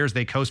first 3 years.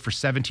 They coast for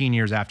 17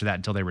 years after that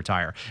until they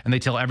retire, and they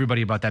tell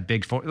everybody about that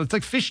big. It's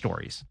like fish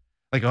stories.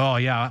 Like, oh,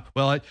 yeah,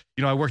 well,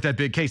 I worked that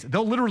big case.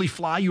 They'll literally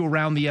fly you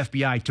around the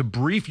FBI to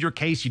brief your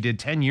case you did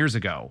 10 years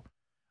ago.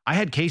 I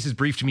had cases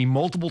briefed to me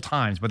multiple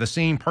times by the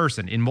same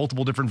person in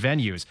multiple different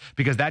venues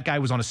because that guy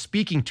was on a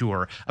speaking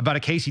tour about a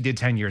case he did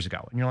 10 years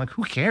ago. And you're like,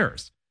 who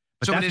cares?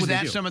 But so is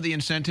that some of the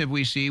incentive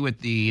we see with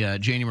the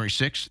January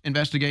 6th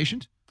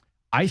investigations?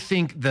 I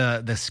think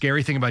the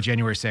scary thing about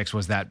January 6th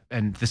was that,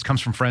 and this comes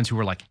from friends who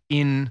were like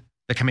in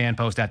the command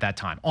post at that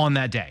time, on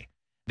that day,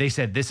 they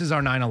said, this is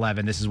our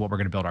 9/11. This is what we're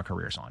going to build our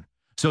careers on.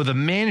 So the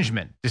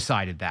management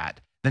decided that.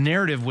 The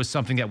narrative was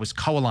something that was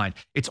co-aligned.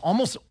 It's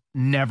almost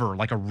never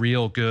like a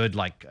real good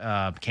like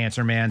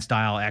Cancer Man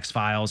style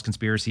X-Files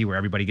conspiracy where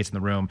everybody gets in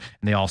the room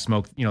and they all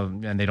smoke,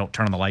 and they don't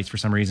turn on the lights for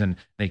some reason.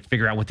 They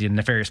figure out what the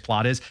nefarious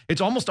plot is.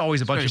 It's almost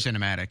always a bunch of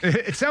cinematic.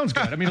 It sounds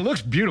good. I mean, it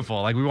looks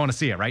beautiful. Like we want to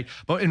see it, right?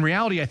 But in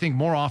reality, I think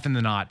more often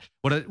than not,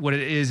 what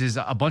it is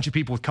a bunch of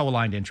people with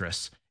co-aligned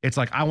interests. It's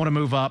like, I want to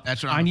move up.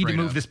 That's what I'm I need to afraid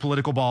move of. this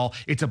political ball.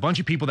 It's a bunch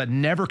of people that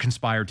never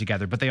conspired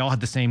together, but they all had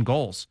the same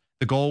goals.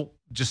 The goal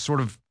just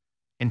sort of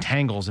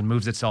entangles and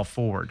moves itself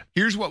forward.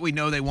 Here's what we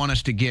know they want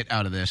us to get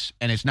out of this,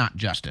 and it's not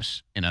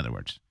justice, in other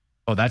words.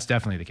 Oh, that's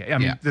definitely the case. I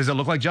mean, does it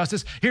look like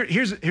justice?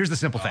 Here's the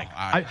simple thing.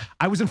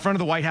 I was in front of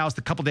the White House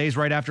a couple days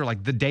right after,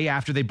 like the day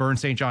after they burned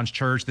St. John's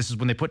Church. This is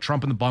when they put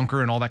Trump in the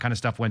bunker and all that kind of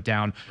stuff went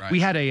down. Right. We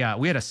had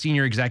a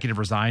senior executive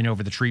resign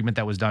over the treatment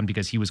that was done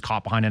because he was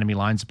caught behind enemy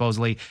lines,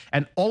 supposedly.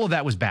 And all of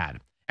that was bad.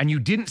 And you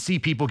didn't see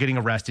people getting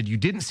arrested. You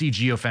didn't see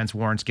geofence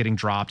warrants getting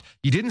dropped.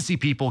 You didn't see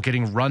people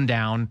getting run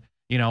down,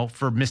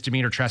 for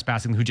misdemeanor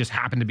trespassing who just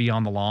happened to be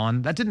on the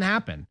lawn. That didn't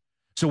happen.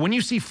 So when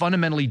you see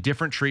fundamentally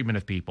different treatment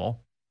of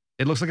people,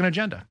 it looks like an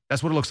agenda.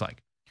 That's what it looks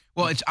like.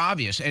 Well, it's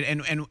obvious.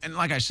 And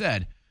like I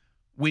said,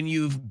 when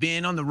you've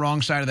been on the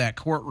wrong side of that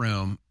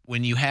courtroom,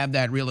 when you have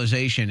that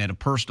realization at a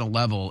personal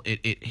level,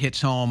 it hits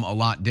home a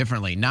lot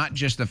differently. Not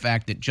just the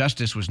fact that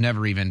justice was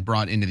never even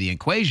brought into the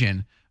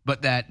equation,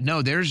 but that,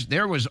 no,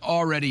 there was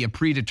already a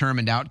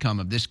predetermined outcome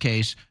of this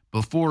case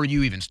before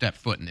you even stepped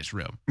foot in this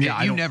room.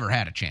 Yeah, you never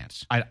had a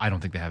chance. I don't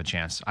think they have a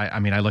chance. I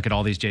mean, I look at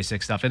all these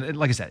J6 stuff, and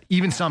like I said,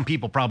 even some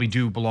people probably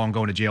do belong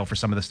going to jail for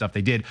some of the stuff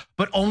they did,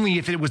 but only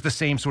if it was the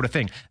same sort of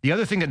thing. The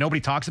other thing that nobody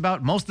talks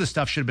about, most of the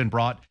stuff should have been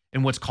brought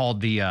in what's called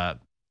the,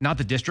 not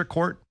the District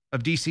Court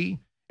of D.C.,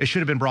 it should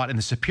have been brought in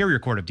the Superior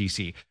Court of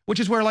D.C., which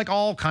is where like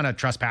all kind of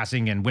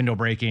trespassing and window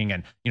breaking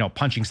and,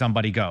 punching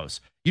somebody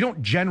goes. You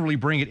don't generally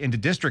bring it into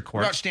district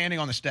court. What about standing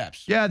on the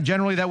steps? Yeah,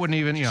 generally that wouldn't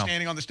even,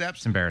 Standing on the steps?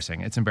 It's embarrassing.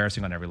 It's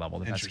embarrassing on every level.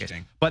 That's the case.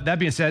 Interesting. But that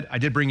being said, I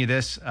did bring you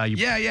this.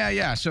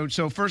 Yeah.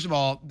 So first of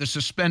all, the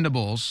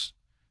Suspendables,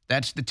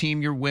 that's the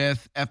team you're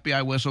with,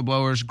 FBI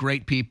whistleblowers,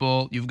 great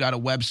people. You've got a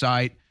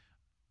website.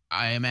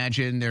 I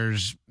imagine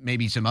there's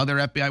maybe some other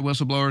FBI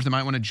whistleblowers that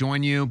might want to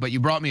join you, but you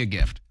brought me a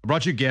gift. I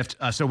brought you a gift.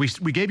 So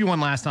we gave you one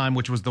last time,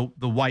 which was the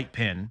white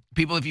pin.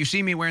 People, if you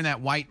see me wearing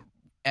that white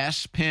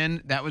S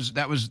pin, that was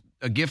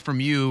a gift from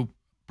you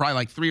probably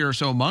like 3 or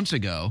so months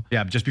ago.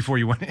 Yeah, just before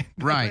you went in.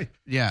 Right,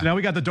 yeah. So now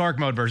we got the dark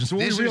mode version. So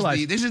what we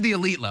realized... This is the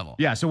elite level.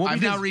 Yeah, so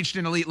I've now reached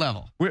an elite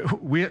level.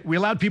 We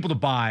allowed people to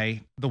buy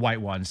the white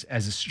ones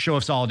as a show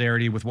of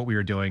solidarity with what we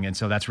were doing, and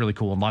so that's really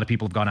cool. And a lot of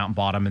people have gone out and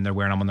bought them, and they're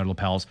wearing them on their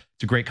lapels.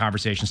 It's a great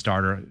conversation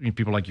starter.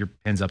 People like, your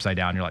pin's upside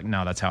down. You're like,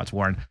 no, that's how it's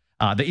worn.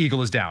 The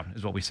eagle is down,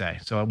 is what we say.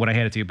 So when I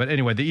hand it to you. But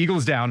anyway, the eagle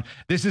is down.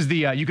 This is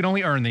the, you can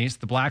only earn these.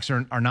 The blacks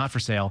are not for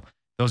sale.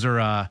 Those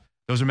are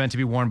meant to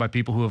be worn by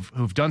people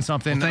who've done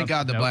something. Well, thank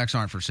God the blacks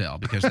aren't for sale,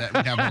 because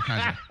we'd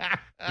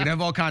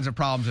have all kinds of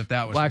problems if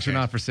that was blacks the case. are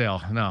not for sale.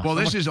 No. Well,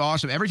 this is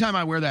awesome. Every time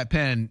I wear that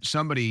pen,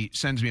 somebody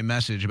sends me a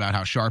message about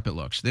how sharp it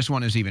looks. This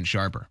one is even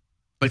sharper.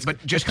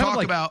 But just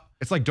talk about...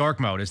 It's like dark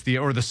mode. It's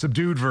the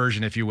subdued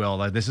version, if you will.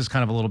 Like, this is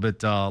kind of a little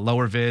bit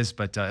lower vis,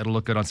 but it'll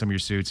look good on some of your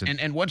suits.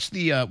 And what's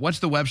the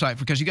website?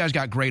 Because you guys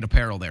got great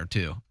apparel there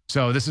too.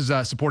 So this is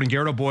supporting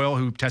Garrett O'Boyle,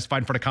 who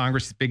testified in front of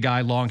Congress. Big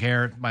guy, long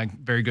hair, my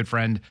very good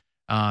friend.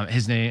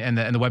 His name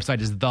and the website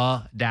is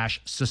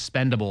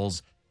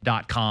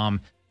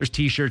the-suspendables.com. There's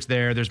t-shirts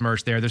there, there's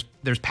merch there,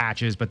 there's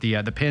patches, but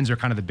the pins are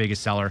kind of the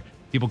biggest seller.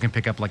 People can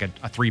pick up like a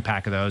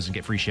 3-pack of those and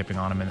get free shipping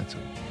on them. And it's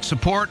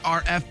support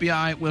our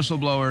FBI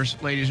whistleblowers,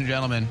 ladies and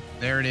gentlemen.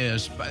 There it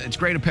is. It's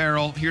great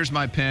apparel. Here's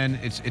my pin.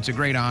 It's a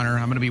great honor.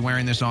 I'm going to be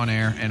wearing this on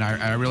air, and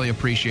I really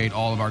appreciate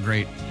all of our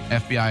great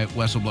FBI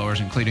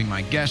whistleblowers, including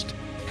my guest,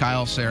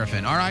 Kyle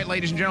Seraphin. All right,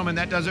 ladies and gentlemen,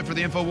 that does it for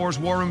the InfoWars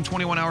War Room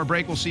 21-hour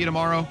break. We'll see you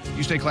tomorrow.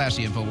 You stay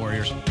classy, Info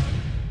Warriors.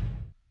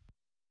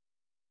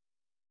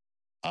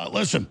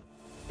 Listen,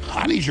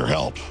 I need your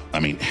help. I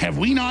mean, have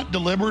we not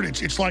delivered?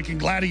 It's like in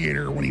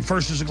Gladiator, when he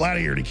first is a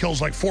gladiator, he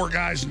kills like 4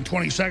 guys in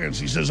 20 seconds.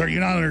 He says, are you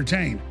not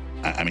entertained?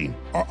 I mean,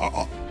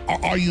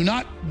 are you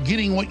not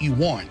getting what you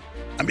want?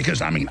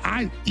 Because, I mean,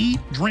 I eat,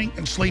 drink,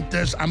 and sleep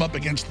this. I'm up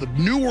against the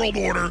New World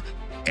Order,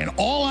 and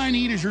all I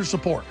need is your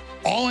support.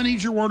 All I need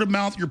is your word of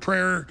mouth, your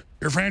prayer,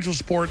 your financial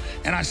support,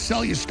 and I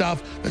sell you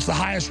stuff that's the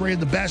highest rated,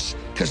 the best,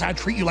 because I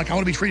treat you like I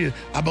want to be treated.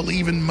 I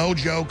believe in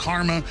mojo,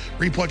 karma,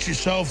 reap what you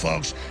sow,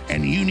 folks,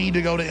 and you need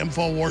to go to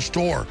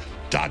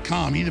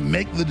InfoWarsStore.com. You need to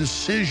make the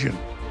decision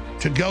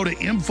to go to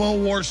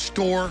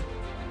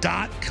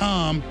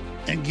InfoWarsStore.com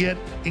and get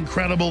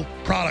incredible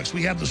products.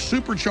 We have the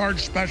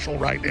Supercharged special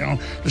right now,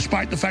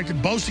 despite the fact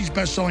that both these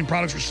best-selling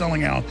products are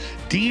selling out.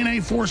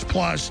 DNA Force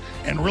Plus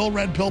and Real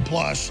Red Pill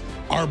Plus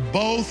are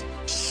both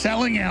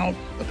selling out,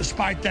 but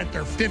despite that,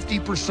 they're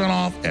 50%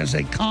 off as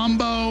a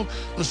combo.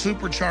 The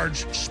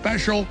Supercharged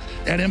special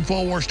at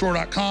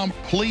InfoWarsStore.com.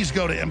 Please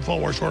go to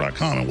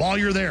InfoWarsStore.com, and while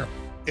you're there,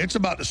 it's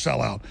about to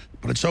sell out,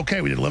 but it's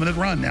okay. We did a limited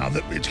run. Now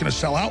that it's going to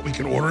sell out, we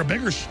can order a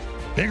bigger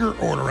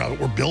order of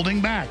it. We're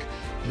building back.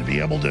 to be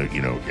able to,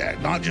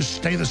 not just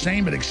stay the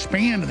same, but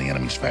expand in the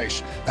enemy's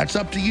face. That's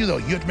up to you, though.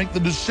 You have to make the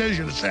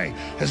decision to say,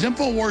 has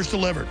InfoWars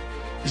delivered?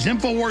 Is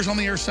InfoWars on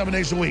the air 7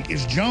 days a week?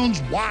 Is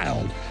Jones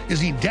wild? Is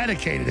he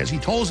dedicated? Has he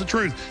told us the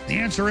truth? The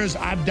answer is,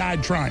 I've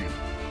died trying.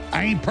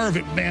 I ain't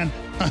perfect, man.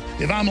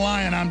 If I'm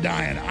lying, I'm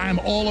dying. I'm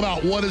all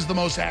about what is the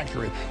most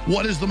accurate,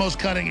 what is the most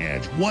cutting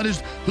edge,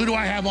 who do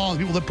I have on,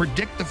 people that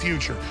predict the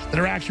future, that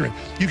are accurate.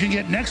 You can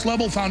get next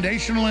level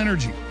foundational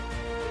energy.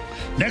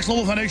 Next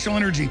level foundational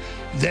energy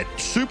that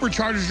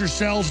supercharges your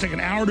cells. Take an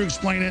hour to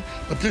explain it,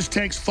 but this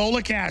takes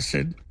folic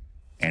acid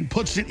and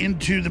puts it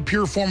into the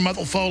pure form of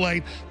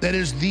methylfolate that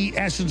is the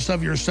essence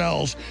of your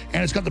cells.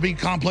 And it's got the B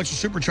complex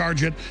to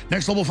supercharge it.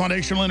 Next level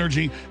foundational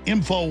energy,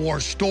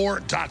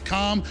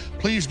 InfoWarsStore.com.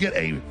 Please get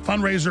a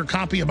fundraiser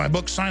copy of my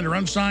book, signed or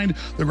unsigned,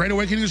 The Great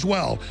Awakening as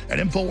well, at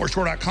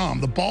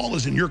InfoWarsStore.com. The ball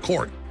is in your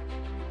court.